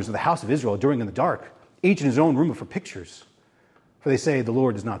the elders of the house of Israel are doing in the dark, each in his own room for pictures? For they say, the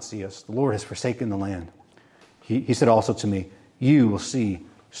Lord does not see us. The Lord has forsaken the land. He said also to me, you will see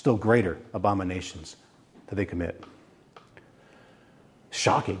still greater abominations that they commit.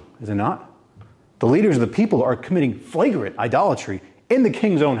 Shocking, is it not? The leaders of the people are committing flagrant idolatry in the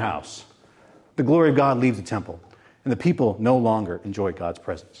king's own house. The glory of God leaves the temple, and the people no longer enjoy God's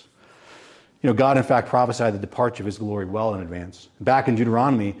presence. God, in fact, prophesied the departure of his glory well in advance. Back in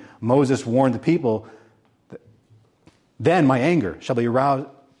Deuteronomy, Moses warned the people, then my anger shall be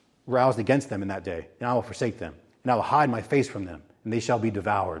roused against them in that day, and I will forsake them, and I will hide my face from them, and they shall be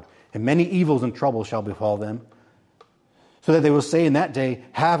devoured. And many evils and troubles shall befall them, so that they will say in that day,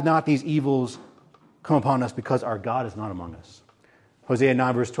 have not these evils come upon us, because our God is not among us. Hosea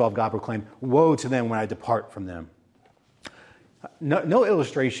 9 verse 12, God proclaimed, woe to them when I depart from them. No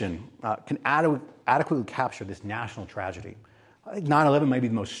illustration can adequately capture this national tragedy. I think 9/11 might be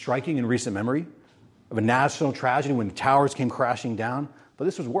the most striking in recent memory of a national tragedy when the towers came crashing down. But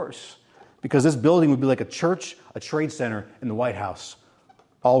this was worse, because this building would be like a church, a trade center, and the White House,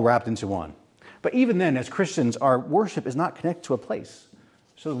 all wrapped into one. But even then, as Christians, our worship is not connected to a place.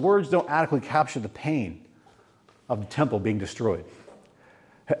 So the words don't adequately capture the pain of the temple being destroyed.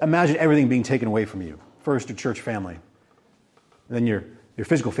 Imagine everything being taken away from you. First, your church family. Then your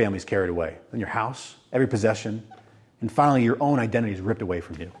physical family is carried away. Then your house, every possession. And finally, your own identity is ripped away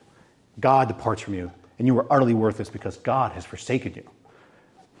from you. God departs from you, and you are utterly worthless because God has forsaken you.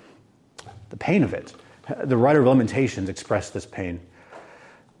 The pain of it. The writer of Lamentations expressed this pain.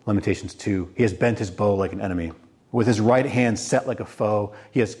 Lamentations 2, he has bent his bow like an enemy. With his right hand set like a foe,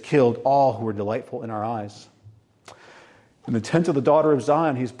 he has killed all who are delightful in our eyes. In the tent of the daughter of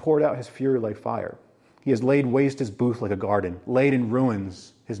Zion, he has poured out his fury like fire. He has laid waste his booth like a garden, laid in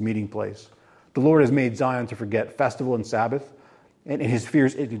ruins his meeting place. The Lord has made Zion to forget festival and Sabbath, and in his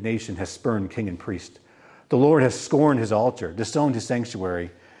fierce indignation has spurned king and priest. The Lord has scorned his altar, disowned his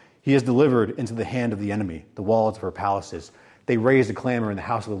sanctuary. He has delivered into the hand of the enemy the walls of her palaces. They raised a clamor in the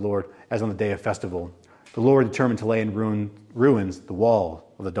house of the Lord as on the day of festival. The Lord determined to lay in ruins the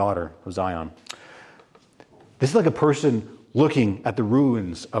wall of the daughter of Zion. This is like a person looking at the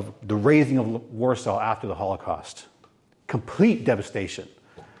ruins of the razing of Warsaw after the Holocaust. Complete devastation.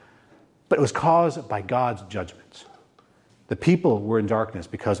 But it was caused by God's judgment. The people were in darkness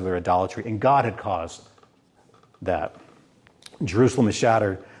because of their idolatry, and God had caused that. Jerusalem is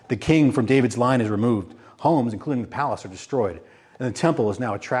shattered. The king from David's line is removed. Homes, including the palace, are destroyed. And the temple is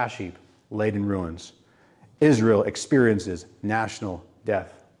now a trash heap laid in ruins. Israel experiences national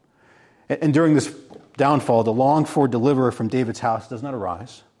death. And during this downfall, the longed-for deliverer from David's house does not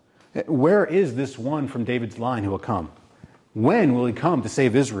arise. Where is this one from David's line who will come? When will he come to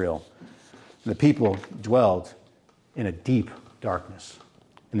save Israel? And the people dwelled in a deep darkness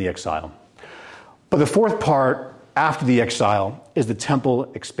in the exile. But the fourth part after the exile is the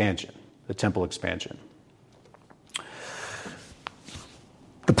temple expansion. The temple expansion.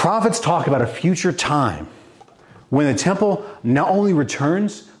 The prophets talk about a future time when the temple not only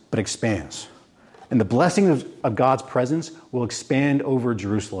returns, but expands. And the blessing of God's presence will expand over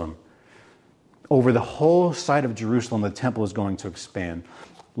Jerusalem. Over the whole site of Jerusalem, the temple is going to expand.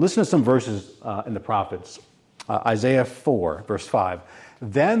 Listen to some verses in the prophets. Isaiah 4, verse 5.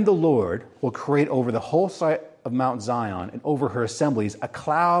 Then the Lord will create over the whole site of Mount Zion and over her assemblies a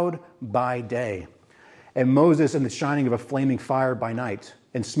cloud by day, and Moses in the shining of a flaming fire by night,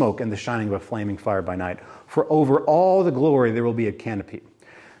 and smoke and the shining of a flaming fire by night. For over all the glory there will be a canopy.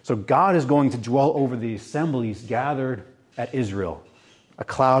 So God is going to dwell over the assemblies gathered at Israel, a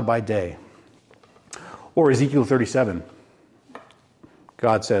cloud by day. Or Ezekiel 37.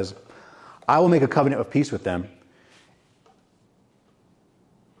 God says, I will make a covenant of peace with them.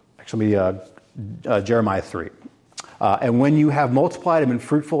 Actually, Jeremiah 3. And when you have multiplied and been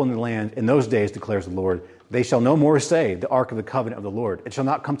fruitful in the land in those days, declares the Lord, they shall no more say, the ark of the covenant of the Lord. It shall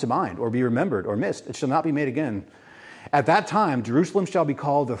not come to mind or be remembered or missed. It shall not be made again. At that time, Jerusalem shall be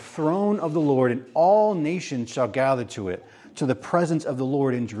called the throne of the Lord, and all nations shall gather to it, to the presence of the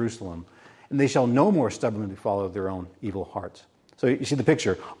Lord in Jerusalem. And they shall no more stubbornly follow their own evil hearts. So you see the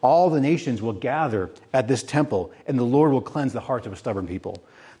picture. All the nations will gather at this temple, and the Lord will cleanse the hearts of a stubborn people.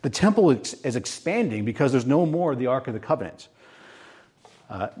 The temple is expanding because there's no more of the Ark of the Covenant.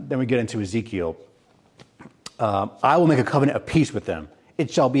 Then we get into Ezekiel. I will make a covenant of peace with them.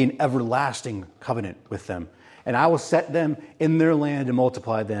 It shall be an everlasting covenant with them. And I will set them in their land and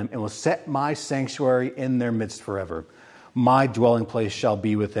multiply them, and will set my sanctuary in their midst forever. My dwelling place shall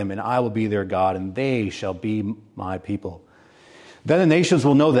be with them, and I will be their God, and they shall be my people. Then the nations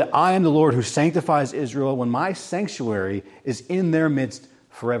will know that I am the Lord who sanctifies Israel when my sanctuary is in their midst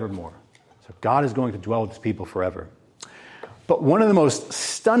forevermore. So God is going to dwell with his people forever. But one of the most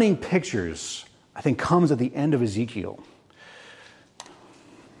stunning pictures, I think, comes at the end of Ezekiel.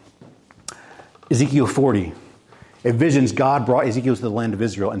 Ezekiel 40. In visions, God brought Ezekiel to the land of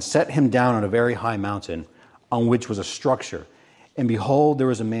Israel and set him down on a very high mountain on which was a structure. And behold, there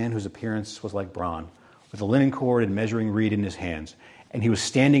was a man whose appearance was like bronze, with a linen cord and measuring reed in his hands. And he was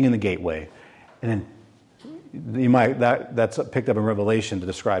standing in the gateway. And then that's picked up in Revelation to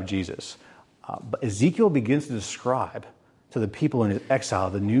describe Jesus. But Ezekiel begins to describe to the people in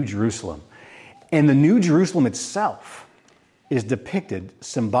exile the New Jerusalem. And the New Jerusalem itself is depicted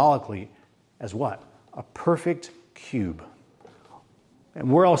symbolically as what? A perfect cube.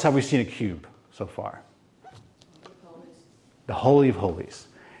 And where else have we seen a cube so far? The Holy of Holies.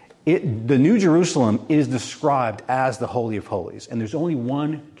 The New Jerusalem is described as the Holy of Holies. And there's only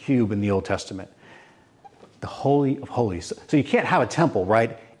one cube in the Old Testament. The Holy of Holies. So you can't have a temple,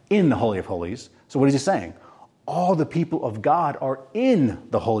 right, in the Holy of Holies. So what is he saying? All the people of God are in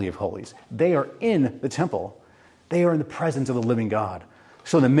the Holy of Holies. They are in the temple. They are in the presence of the living God.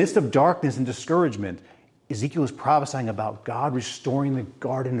 So in the midst of darkness and discouragement, Ezekiel is prophesying about God restoring the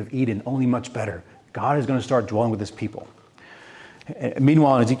Garden of Eden, only much better. God is going to start dwelling with his people.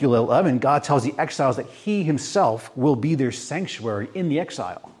 Meanwhile, in Ezekiel 11, God tells the exiles that he himself will be their sanctuary in the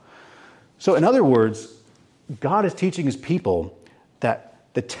exile. So in other words, God is teaching his people that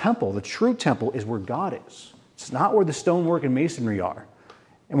the temple, the true temple, is where God is. It's not where the stonework and masonry are.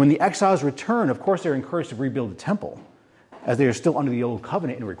 And when the exiles return, of course, they're encouraged to rebuild the temple, as they are still under the old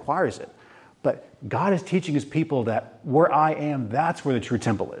covenant and it requires it. But God is teaching his people that where I am, that's where the true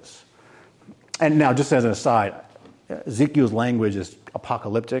temple is. And now, just as an aside, Ezekiel's language is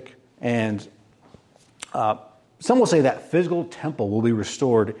apocalyptic, and some will say that physical temple will be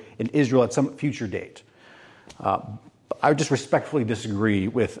restored in Israel at some future date. I just respectfully disagree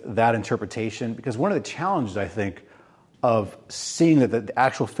with that interpretation, because one of the challenges, I think, of seeing that the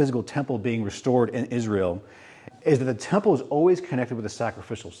actual physical temple being restored in Israel is that the temple is always connected with a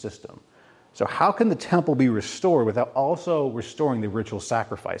sacrificial system. So how can the temple be restored without also restoring the ritual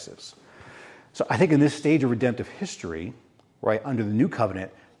sacrifices? So I think in this stage of redemptive history, right, under the new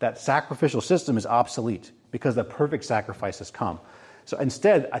covenant, that sacrificial system is obsolete because the perfect sacrifice has come. So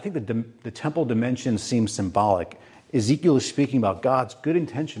instead, I think the temple dimension seems symbolic. Ezekiel is speaking about God's good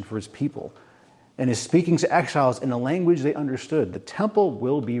intention for his people and is speaking to exiles in a language they understood. The temple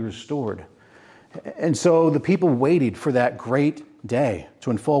will be restored. And so the people waited for that great day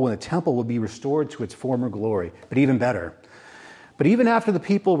to unfold when the temple would be restored to its former glory, but even better. But even after the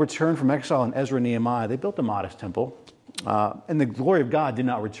people returned from exile in Ezra and Nehemiah, they built a modest temple, and the glory of God did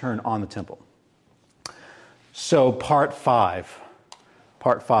not return on the temple. So part five,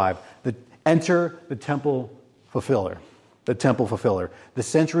 enter the temple fulfiller. The temple fulfiller. The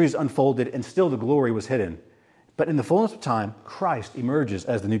centuries unfolded and still the glory was hidden. But in the fullness of time, Christ emerges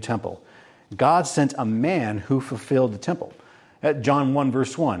as the new temple. God sent a man who fulfilled the temple. At John 1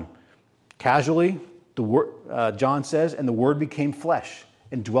 verse 1, casually, John says, and the word became flesh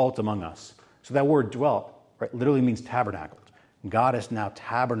and dwelt among us. So that word dwelt, right, literally means tabernacled. God is now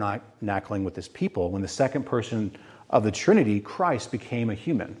tabernacling with his people when the second person of the Trinity, Christ, became a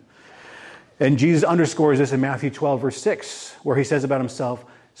human. And Jesus underscores this in Matthew 12, verse 6, where he says about himself,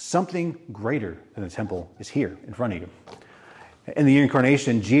 something greater than the temple is here in front of you. In the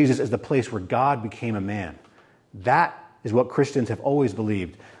incarnation, Jesus is the place where God became a man. That is what Christians have always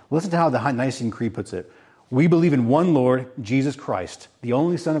believed. Listen to how the Nicene Creed puts it. We believe in one Lord, Jesus Christ, the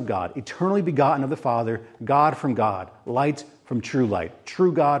only Son of God, eternally begotten of the Father, God from God, light from true light,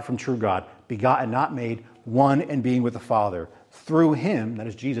 true God from true God, begotten, not made, one and being with the Father. Through him, that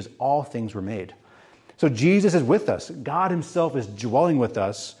is Jesus, all things were made. So Jesus is with us. God himself is dwelling with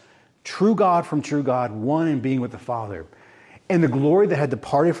us True God from true God, one in being with the Father. And the glory that had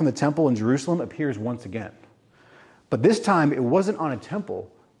departed from the temple in Jerusalem appears once again. But this time it wasn't on a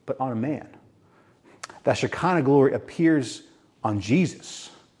temple, but on a man. That Shekinah glory appears on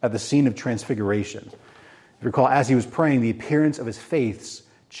Jesus at the scene of transfiguration. If you recall, as he was praying, the appearance of his face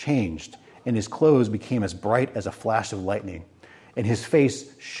changed, and his clothes became as bright as a flash of lightning, and his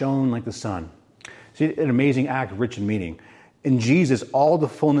face shone like the sun. See, an amazing act, rich in meaning. In Jesus, all the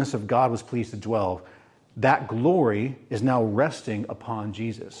fullness of God was pleased to dwell. That glory is now resting upon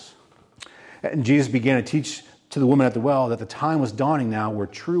Jesus. And Jesus began to teach to the woman at the well that the time was dawning now where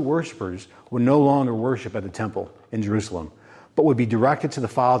true worshipers would no longer worship at the temple in Jerusalem, but would be directed to the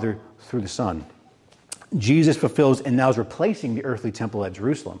Father through the Son. Jesus fulfills and now is replacing the earthly temple at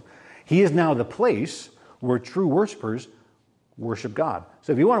Jerusalem. He is now the place where true worshipers worship God.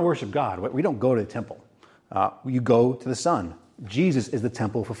 So if you want to worship God, we don't go to the temple. You go to the Son. Jesus is the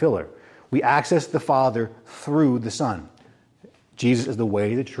temple fulfiller. We access the Father through the Son. Jesus is the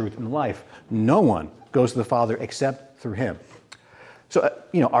way, the truth, and the life. No one goes to the Father except through him. So,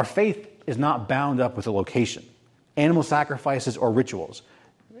 our faith is not bound up with a location, animal sacrifices, or rituals.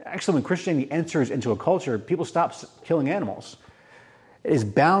 Actually, when Christianity enters into a culture, people stop killing animals. It is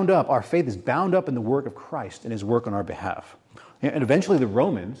bound up, our faith is bound up in the work of Christ and his work on our behalf. And eventually the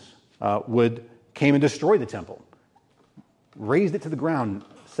Romans came and destroyed the temple, razed it to the ground,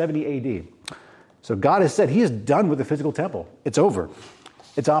 70 AD. So God has said he is done with the physical temple. It's over.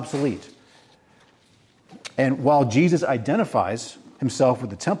 It's obsolete. And while Jesus identifies himself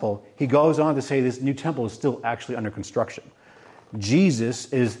with the temple, he goes on to say this new temple is still actually under construction.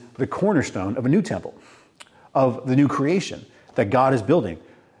 Jesus is the cornerstone of a new temple, of the new creation that God is building.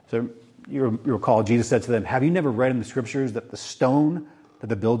 So you recall Jesus said to them, have you never read in the scriptures that the stone that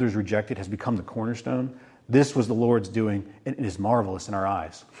the builders rejected has become the cornerstone? This was the Lord's doing, and it is marvelous in our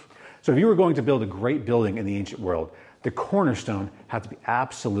eyes. So if you were going to build a great building in the ancient world, the cornerstone had to be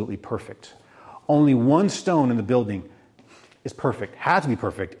absolutely perfect. Only one stone in the building is perfect, had to be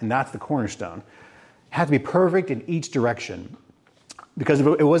perfect, and that's the cornerstone. It had to be perfect in each direction. Because if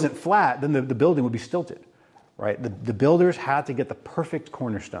it wasn't flat, then the building would be stilted. Right? The builders had to get the perfect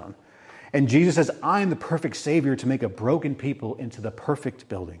cornerstone. And Jesus says, I am the perfect Savior to make a broken people into the perfect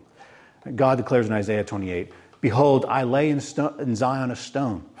building. God declares in Isaiah 28, behold, I lay in Zion a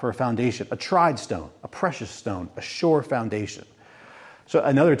stone for a foundation, a tried stone, a precious stone, a sure foundation. So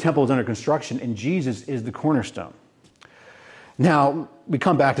another temple is under construction, and Jesus is the cornerstone. Now, we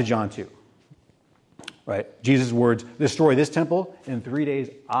come back to John 2. Right? Jesus' words, destroy this temple, and in 3 days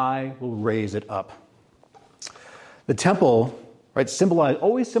I will raise it up. The temple, right,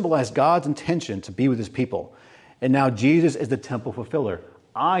 always symbolized God's intention to be with his people. And now Jesus is the temple fulfiller.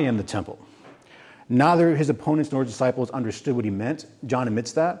 I am the temple. Neither his opponents nor his disciples understood what he meant. John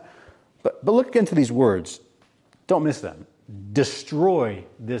admits that. But look again to these words. Don't miss them. Destroy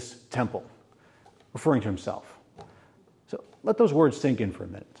this temple, referring to himself. So let those words sink in for a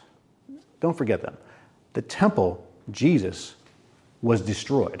minute. Don't forget them. The temple, Jesus, was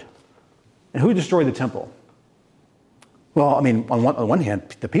destroyed. And who destroyed the temple? Well, on one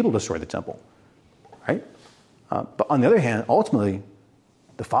hand, the people destroyed the temple, right? But on the other hand, ultimately,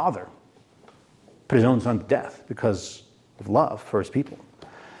 the Father put his own Son to death because of love for his people.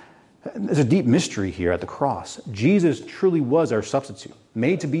 And there's a deep mystery here at the cross. Jesus truly was our substitute,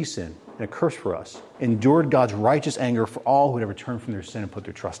 made to be sin and a curse for us, endured God's righteous anger for all who had ever turned from their sin and put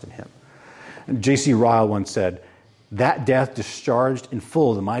their trust in him. And J.C. Ryle once said, that death discharged in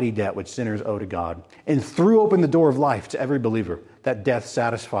full the mighty debt which sinners owe to God and threw open the door of life to every believer. That death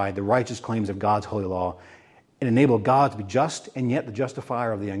satisfied the righteous claims of God's holy law and enabled God to be just and yet the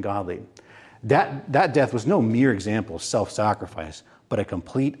justifier of the ungodly. That death was no mere example of self-sacrifice, but a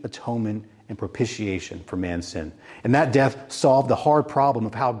complete atonement and propitiation for man's sin. And that death solved the hard problem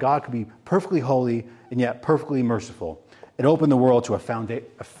of how God could be perfectly holy and yet perfectly merciful. It opened the world to a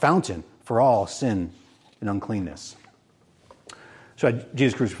fountain for all sin and uncleanness. So at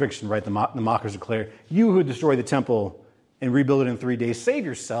Jesus' crucifixion, right, the mockers declare, you who destroy the temple and rebuild it in 3 days, save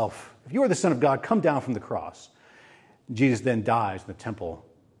yourself. If you are the Son of God, come down from the cross. Jesus then dies, and the temple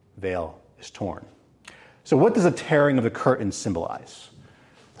veil is torn. So what does a tearing of the curtain symbolize?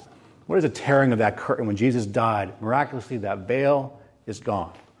 What is a tearing of that curtain? When Jesus died, miraculously that veil is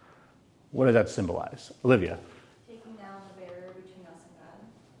gone. What does that symbolize? Olivia? Taking down the barrier between us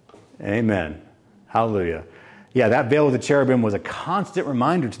and God. Amen. Hallelujah. Yeah, that veil of the cherubim was a constant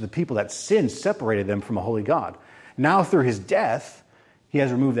reminder to the people that sin separated them from a holy God. Now through his death, he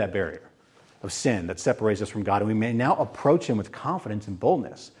has removed that barrier of sin that separates us from God, and we may now approach him with confidence and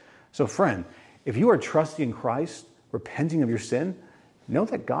boldness. So friend, if you are trusting in Christ, repenting of your sin, know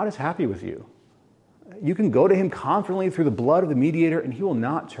that God is happy with you. You can go to him confidently through the blood of the mediator, and he will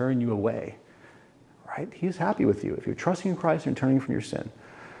not turn you away. Right? He is happy with you if you're trusting in Christ and turning from your sin.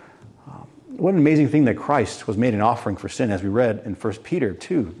 What an amazing thing that Christ was made an offering for sin, as we read in 1 Peter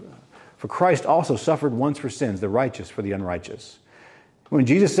 2. For Christ also suffered once for sins, the righteous for the unrighteous. When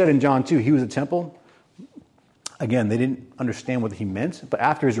Jesus said in John 2 he was a temple, again, they didn't understand what he meant. But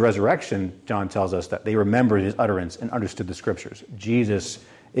after his resurrection, John tells us that they remembered his utterance and understood the scriptures. Jesus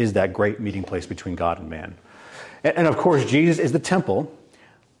is that great meeting place between God and man. And of course, Jesus is the temple.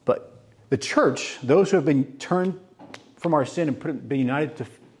 But the church, those who have been turned from our sin and been united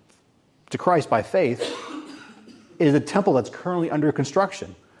to Christ by faith, is a temple that's currently under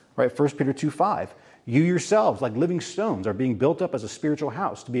construction. Right? 1 Peter 2:5. You yourselves, like living stones, are being built up as a spiritual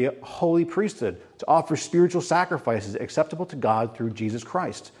house, to be a holy priesthood, to offer spiritual sacrifices acceptable to God through Jesus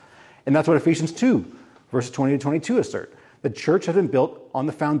Christ. And that's what Ephesians 2, verses 20 to 22 assert. The church has been built on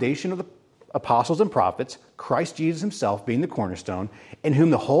the foundation of the apostles and prophets, Christ Jesus himself being the cornerstone, in whom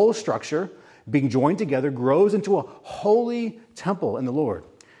the whole structure, being joined together, grows into a holy temple in the Lord.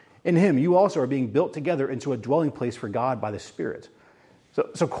 In him, you also are being built together into a dwelling place for God by the Spirit.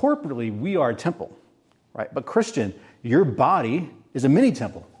 So corporately, we are a temple, right? But Christian, your body is a mini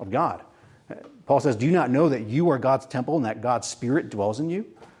temple of God. Paul says, do you not know that you are God's temple and that God's Spirit dwells in you?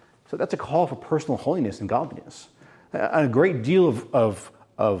 So that's a call for personal holiness and godliness. A great deal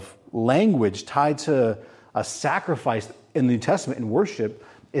of language tied to a sacrifice in the New Testament and worship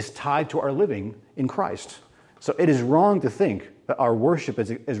is tied to our living in Christ. So it is wrong to think that our worship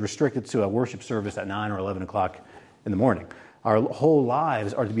is restricted to a worship service at 9 or 11 o'clock in the morning. Our whole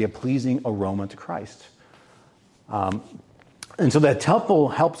lives are to be a pleasing aroma to Christ. And so that temple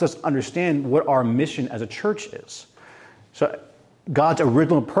helps us understand what our mission as a church is. So God's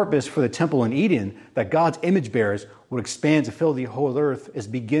original purpose for the temple in Eden, that God's image bearers would expand to fill the whole earth,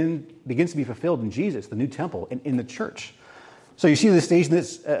 begins to be fulfilled in Jesus, the new temple, and in the church. So you see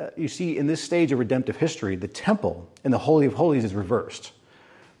in this stage of redemptive history, the temple in the Holy of Holies is reversed.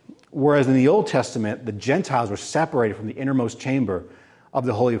 Whereas in the Old Testament, the Gentiles were separated from the innermost chamber of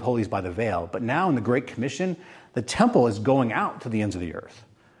the Holy of Holies by the veil. But now in the Great Commission, the temple is going out to the ends of the earth.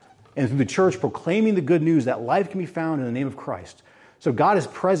 And through the church, proclaiming the good news that life can be found in the name of Christ. So God is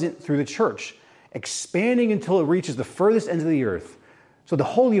present through the church, expanding until it reaches the furthest ends of the earth. So the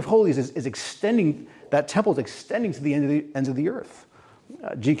Holy of Holies is extending, that temple is extending to the ends of the earth.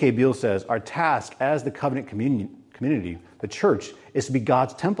 G.K. Beale says, our task as the covenant community, the church, is to be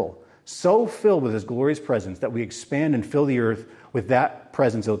God's temple, so filled with his glorious presence that we expand and fill the earth with that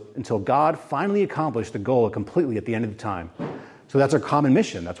presence until God finally accomplished the goal completely at the end of the time. So that's our common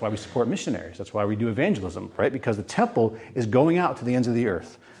mission. That's why we support missionaries. That's why we do evangelism, right? Because the temple is going out to the ends of the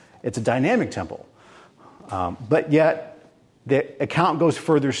earth. It's a dynamic temple. But yet, the account goes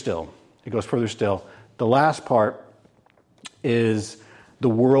further still. It goes further still. The last part is the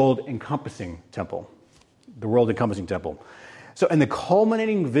world-encompassing temple. The world-encompassing temple. So in the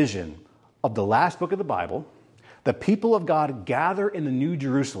culminating vision of the last book of the Bible, the people of God gather in the New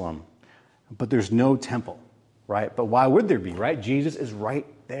Jerusalem, but there's no temple, right? But why would there be, right? Jesus is right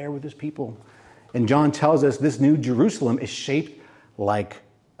there with his people. And John tells us this New Jerusalem is shaped like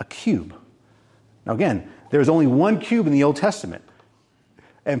a cube. Now again, there's only one cube in the Old Testament,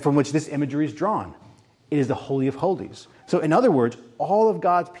 and from which this imagery is drawn. It is the Holy of Holies. So in other words, all of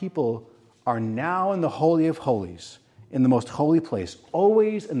God's people are now in the Holy of Holies, in the most holy place,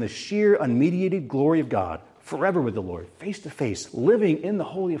 always in the sheer, unmediated glory of God, forever with the Lord, face to face, living in the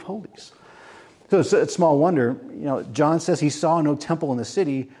Holy of Holies. So it's a small wonder, John says he saw no temple in the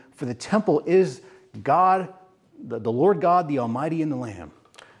city, for the temple is God, the Lord God, the Almighty, and the Lamb.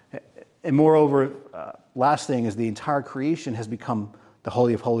 And moreover, last thing is the entire creation has become the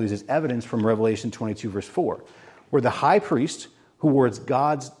Holy of Holies, is evidence from Revelation 22, verse 4, where the high priest who wore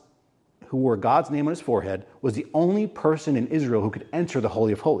God's name on his forehead was the only person in Israel who could enter the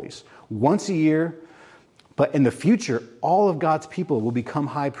Holy of Holies once a year. But in the future, all of God's people will become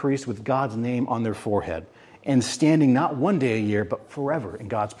high priests with God's name on their forehead and standing not one day a year, but forever in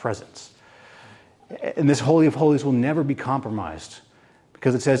God's presence. And this Holy of Holies will never be compromised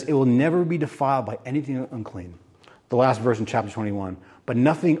because it says it will never be defiled by anything unclean. The last verse in chapter 21, but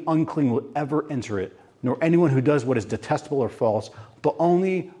nothing unclean will ever enter it, nor anyone who does what is detestable or false, but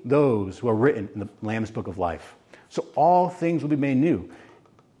only those who are written in the Lamb's book of life. So all things will be made new.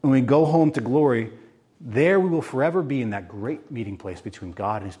 When we go home to glory, there we will forever be in that great meeting place between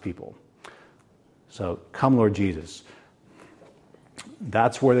God and his people. So come, Lord Jesus.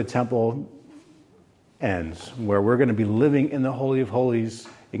 That's where the temple ends, where we're going to be living in the Holy of Holies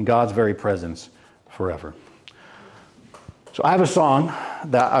in God's very presence forever. So I have a song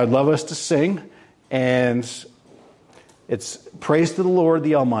that I'd love us to sing, and it's Praise to the Lord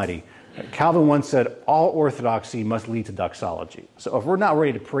the Almighty. Calvin once said, all orthodoxy must lead to doxology. So if we're not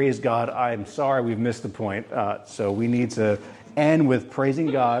ready to praise God, I'm sorry, we've missed the point. So we need to end with praising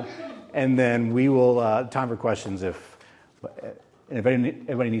God, and then we will, time for questions. If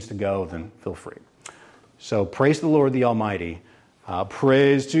anybody needs to go, then feel free. So praise the Lord the Almighty.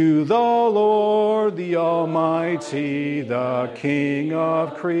 Praise to the Lord the Almighty, the King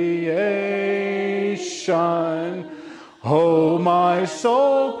of creation. O my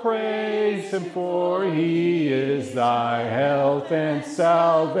soul, praise him, for he is thy health and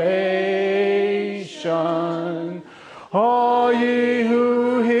salvation. All ye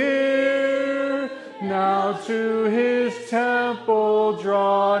who hear, now to his temple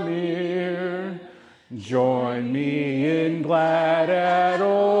draw near. Join me in glad adoration.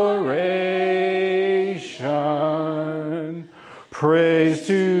 Praise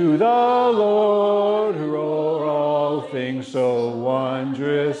to the Lord, who o'er all things so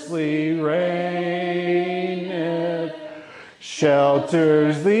wondrously reigneth.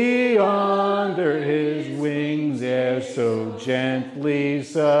 Shelters thee under his wings, ere so gently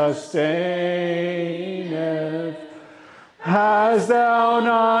sustaineth. Hast thou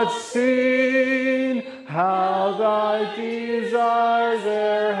not seen how thy desires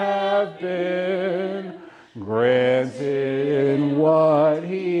there have been granted in what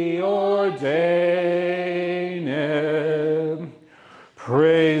he ordained?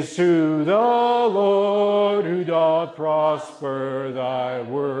 Praise to the Lord, who doth prosper thy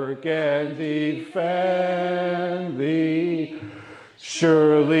work and defend thee.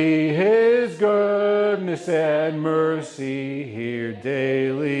 Surely his goodness and mercy here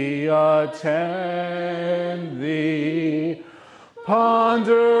daily attend thee.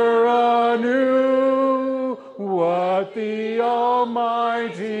 Ponder anew what the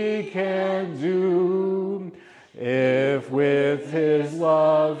Almighty can do, if with his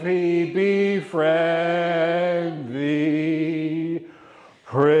love he befriend thee.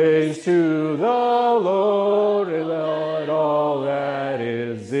 Praise to the Lord, and let all that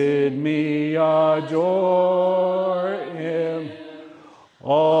is in me adore him.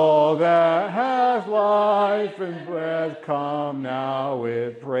 All that hath life and breath, come now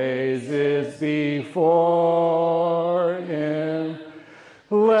with praises before him.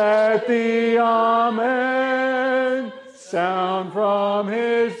 Let the Amen sound from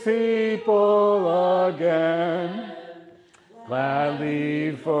his people again.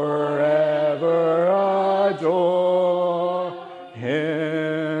 Gladly forever adore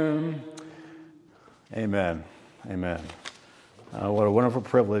him. Amen. Amen. What a wonderful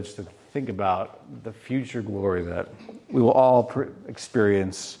privilege to think about the future glory that we will all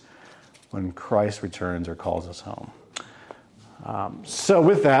experience when Christ returns or calls us home. So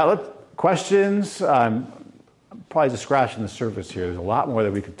with that, questions? Probably just scratching the surface here. There's a lot more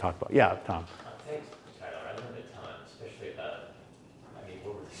that we could talk about. Yeah, Tom. Thanks, Tyler. I learned a ton, especially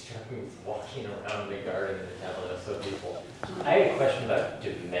we're really struggling with walking around the garden in the temple. That's so beautiful. I had a question about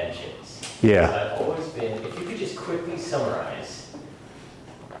dimensions. Yeah. I've always been, if you could just quickly summarize,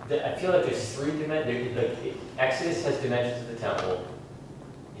 I feel like there's three dimensions. Exodus has dimensions of the temple.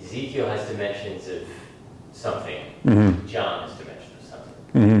 Ezekiel has dimensions of something. Mm-hmm. John has dimensions of something.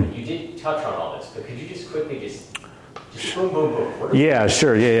 Mm-hmm. You did touch on all this, but could you just quickly just boom, boom, boom? Yeah,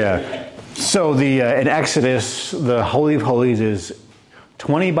 sure. Yeah. So in Exodus, the Holy of Holies is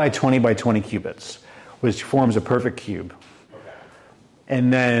 20 by 20 by 20 cubits, which forms a perfect cube.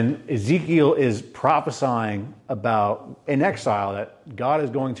 And then Ezekiel is prophesying about, in exile, that God is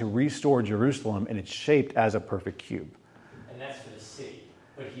going to restore Jerusalem, and it's shaped as a perfect cube. And that's for the city,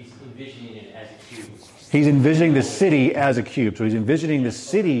 but he's envisioning it as a cube. He's envisioning the city as a cube. So he's envisioning the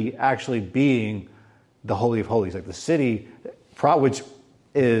city actually being the Holy of Holies, like the city, which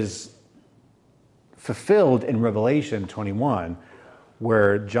is fulfilled in Revelation 21,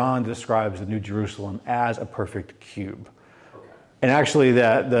 where John describes the New Jerusalem as a perfect cube. And actually,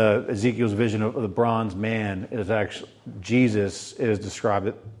 the Ezekiel's vision of the bronze man is actually Jesus is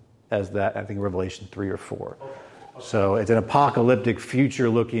described as that. I think Revelation 3 or 4. Okay. So it's an apocalyptic,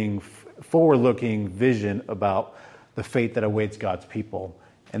 future-looking, forward-looking vision about the fate that awaits God's people,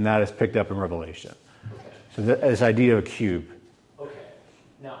 and that is picked up in Revelation. Okay. So this idea of a cube. Okay.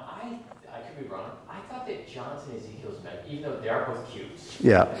 Now I could be wrong. I thought that John's and Ezekiel's meant, even though they are both cubes.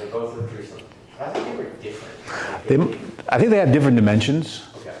 Yeah. And they're both of Jerusalem. I thought they were different. I think they have different dimensions.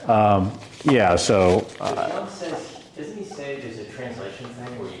 Okay. So John says, doesn't he say there's a translation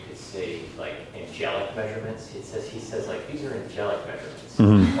thing where you could say like angelic measurements? He says like these are angelic measurements.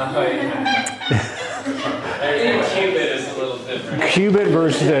 Mm-hmm. Oh, yeah. Cubit is a little Cubit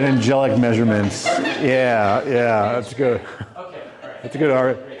versus an angelic measurements. Yeah, that's good. Okay, all right. That's a good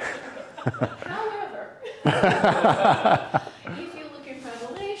art. However, if you look at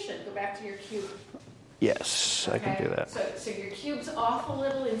Revelation, go back to your cube. Yes, I can do that. So your cube's off a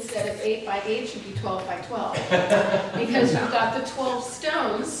little. Instead of 8 by 8, should be 12 by 12. Because you've got the 12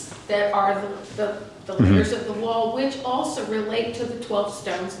 stones that are the layers of the wall, which also relate to the 12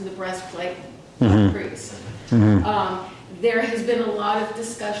 stones in the breastplate of the priest. There has been a lot of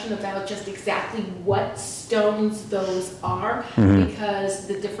discussion about just exactly what stones those are, because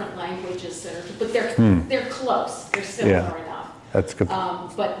the different languages that are, but they're close. They're similar enough. That's good.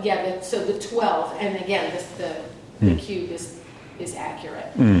 But yeah, so the 12, and again, the cube is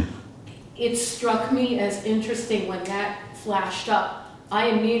accurate. It struck me as interesting when that flashed up. I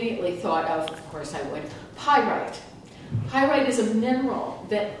immediately thought of course I would, pyrite. Pyrite is a mineral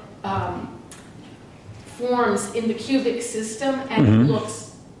that forms in the cubic system and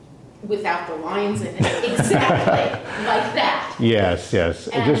looks, without the lines in it, exactly like that. Yes.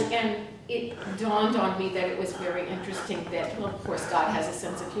 And it dawned on me that it was very interesting that, well, of course, God has a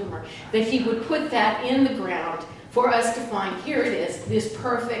sense of humor, that he would put that in the ground for us to find, here it is, this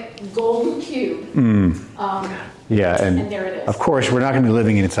perfect golden cube. And there it is. Of course, we're not going to be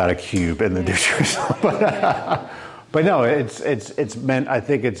living inside a cube in the New Jerusalem, but no, it's meant. I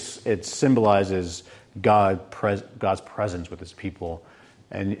think it symbolizes God's presence with his people,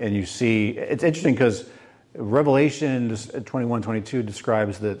 and you see, it's interesting because Revelation 21:22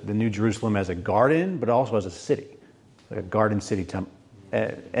 describes the New Jerusalem as a garden, but also as a city, like a garden city temple.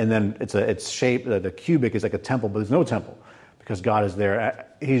 And then it's shaped. The cubic is like a temple, but there's no temple because God is there.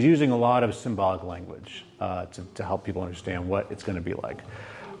 He's using a lot of symbolic language to help people understand what it's going to be like.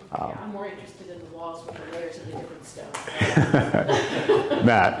 I'm more interested in the walls with the layers of the different stones.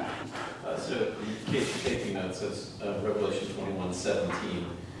 Matt. So in case you're taking notes, it says Revelation 21:17.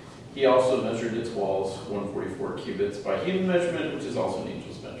 He also measured its walls 144 cubits by human measurement, which is also an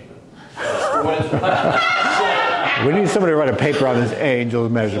angel's measurement. We need somebody to write a paper on this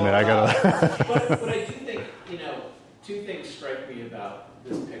angel's measurement. I gotta. But I do think, two things strike me about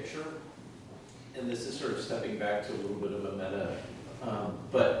this picture, and this is sort of stepping back to a little bit of a meta,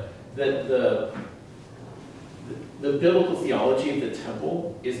 but the biblical theology of the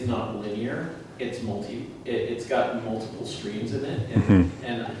temple is not linear. It's it's got multiple streams in it,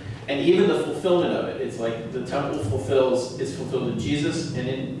 and even the fulfillment of it. It's like the temple is fulfilled in Jesus and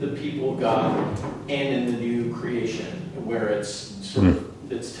in the people of God and in the new creation, where it's sort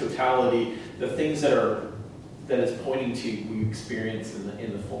of its totality, the things that it's pointing to, we experience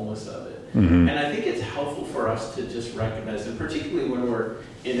in the fullness of it. And I think it's helpful for us to just recognize, and particularly when we're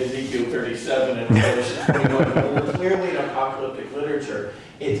in Ezekiel 37 and Revelation 21, when we're clearly in apocalyptic literature,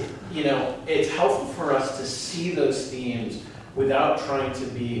 it's helpful for us to see those themes without trying to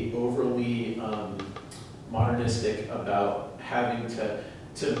be overly modernistic about having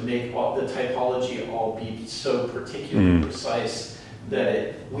to make all the typology all be so particularly precise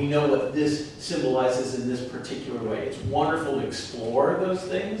that we know what this symbolizes in this particular way. It's wonderful to explore those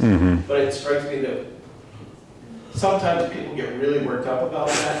things, but it strikes me that sometimes people get really worked up about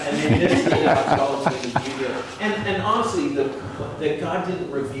that, and they miss the archaeology and view it. And honestly, that God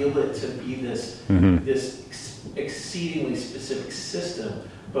didn't reveal it to be this exceedingly specific system,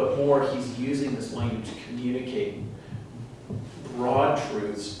 but more He's using this language to communicate broad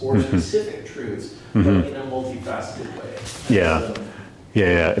truths or specific truths, but in a multifaceted way.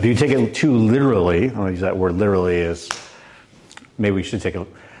 Yeah. If you take it too literally, I'll use that word literally, as maybe we should take it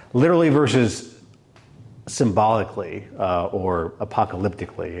literally versus symbolically or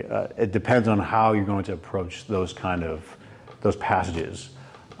apocalyptically. It depends on how you're going to approach those passages.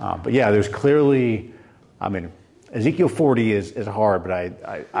 But yeah, there's clearly, Ezekiel 40 is hard,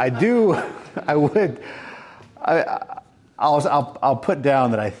 but I'll put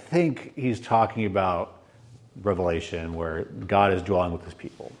down that I think he's talking about Revelation, where God is dwelling with his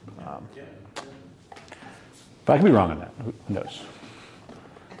people. But I could be wrong on that. Who knows?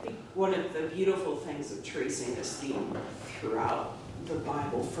 I think one of the beautiful things of tracing this theme throughout the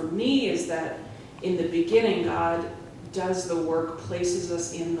Bible, for me, is that in the beginning, God does the work, places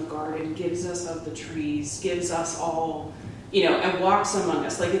us in the garden, gives us of the trees, gives us all, and walks among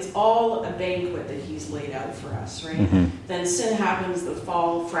us. Like, it's all a banquet that he's laid out for us, right? Then sin happens, the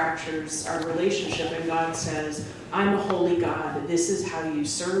fall fractures our relationship, and God says, I'm a holy God, this is how you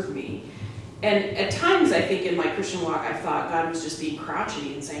serve me. And at times, I think in my Christian walk, I thought God was just being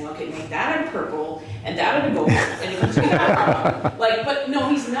crotchety and saying, okay, make that out of purple, and that out of gold, and it was but no,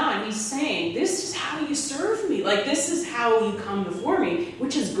 he's not. He's saying, this is how you serve me. Like, this is how you come before me,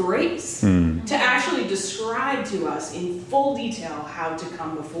 which is grace. To actually describe to us in full detail how to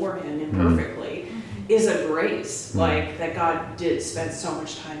come before him imperfectly is a grace, like that God did spend so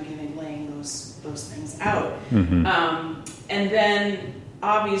much time laying those things out. And then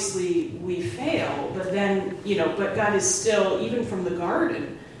obviously we fail, but then, but God is still, even from the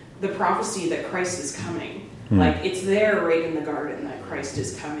garden, the prophecy that Christ is coming. Like, it's there right in the garden that Christ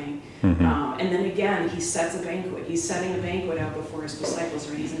is coming. And then again, he sets a banquet. He's setting a banquet out before his disciples,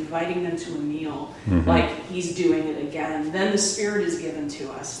 or he's inviting them to a meal. Like, he's doing it again. Then the Spirit is given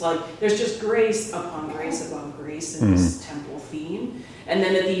to us. Like, there's just grace upon grace upon grace in this temple theme. And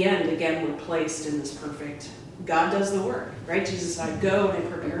then at the end, again, we're placed in this perfect, God does the work, right? Jesus said, go and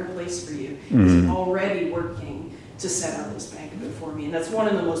I prepare a place for you. He's already working to set out this banquet for me. And that's one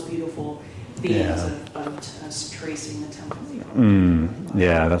of the most beautiful themes of us tracing the temple theme.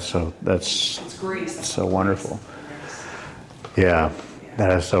 Yeah, that's It's grace. That's so wonderful. Yeah,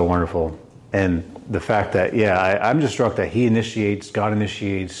 that is so wonderful. And the fact that, I'm just struck that God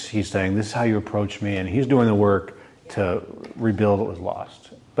initiates, he's saying, this is how you approach me, and he's doing the work to rebuild what was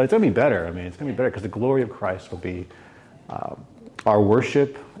lost. But it's going to be better. I mean, it's going to be better because the glory of Christ will be, our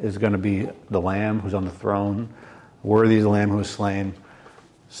worship is going to be the Lamb who's on the throne, worthy is the Lamb who was slain.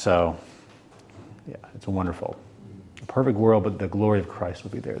 So, it's wonderful. A perfect world, but the glory of Christ will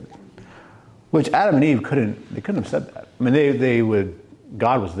be there. Which Adam and Eve couldn't have said that. I mean,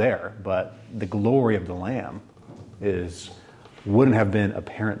 God was there, but the glory of the Lamb wouldn't have been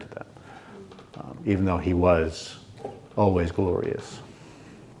apparent to them, even though he was always glorious.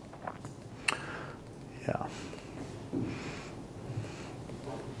 Yeah.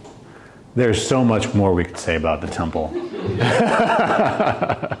 There's so much more we could say about the temple.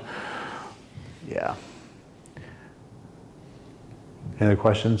 Yeah. Any other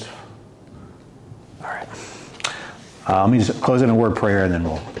questions? All right. Let me just close in a word of prayer, and then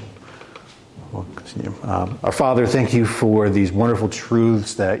we'll continue. Our Father, thank you for these wonderful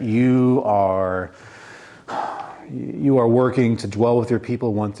truths that you are working to dwell with your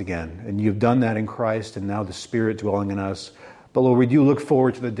people once again. And you've done that in Christ, and now the Spirit dwelling in us. But Lord, we do look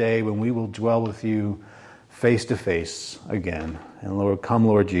forward to the day when we will dwell with you face to face again. And Lord, come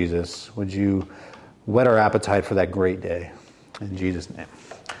Lord Jesus, would you whet our appetite for that great day? In Jesus' name,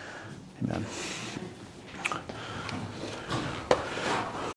 amen.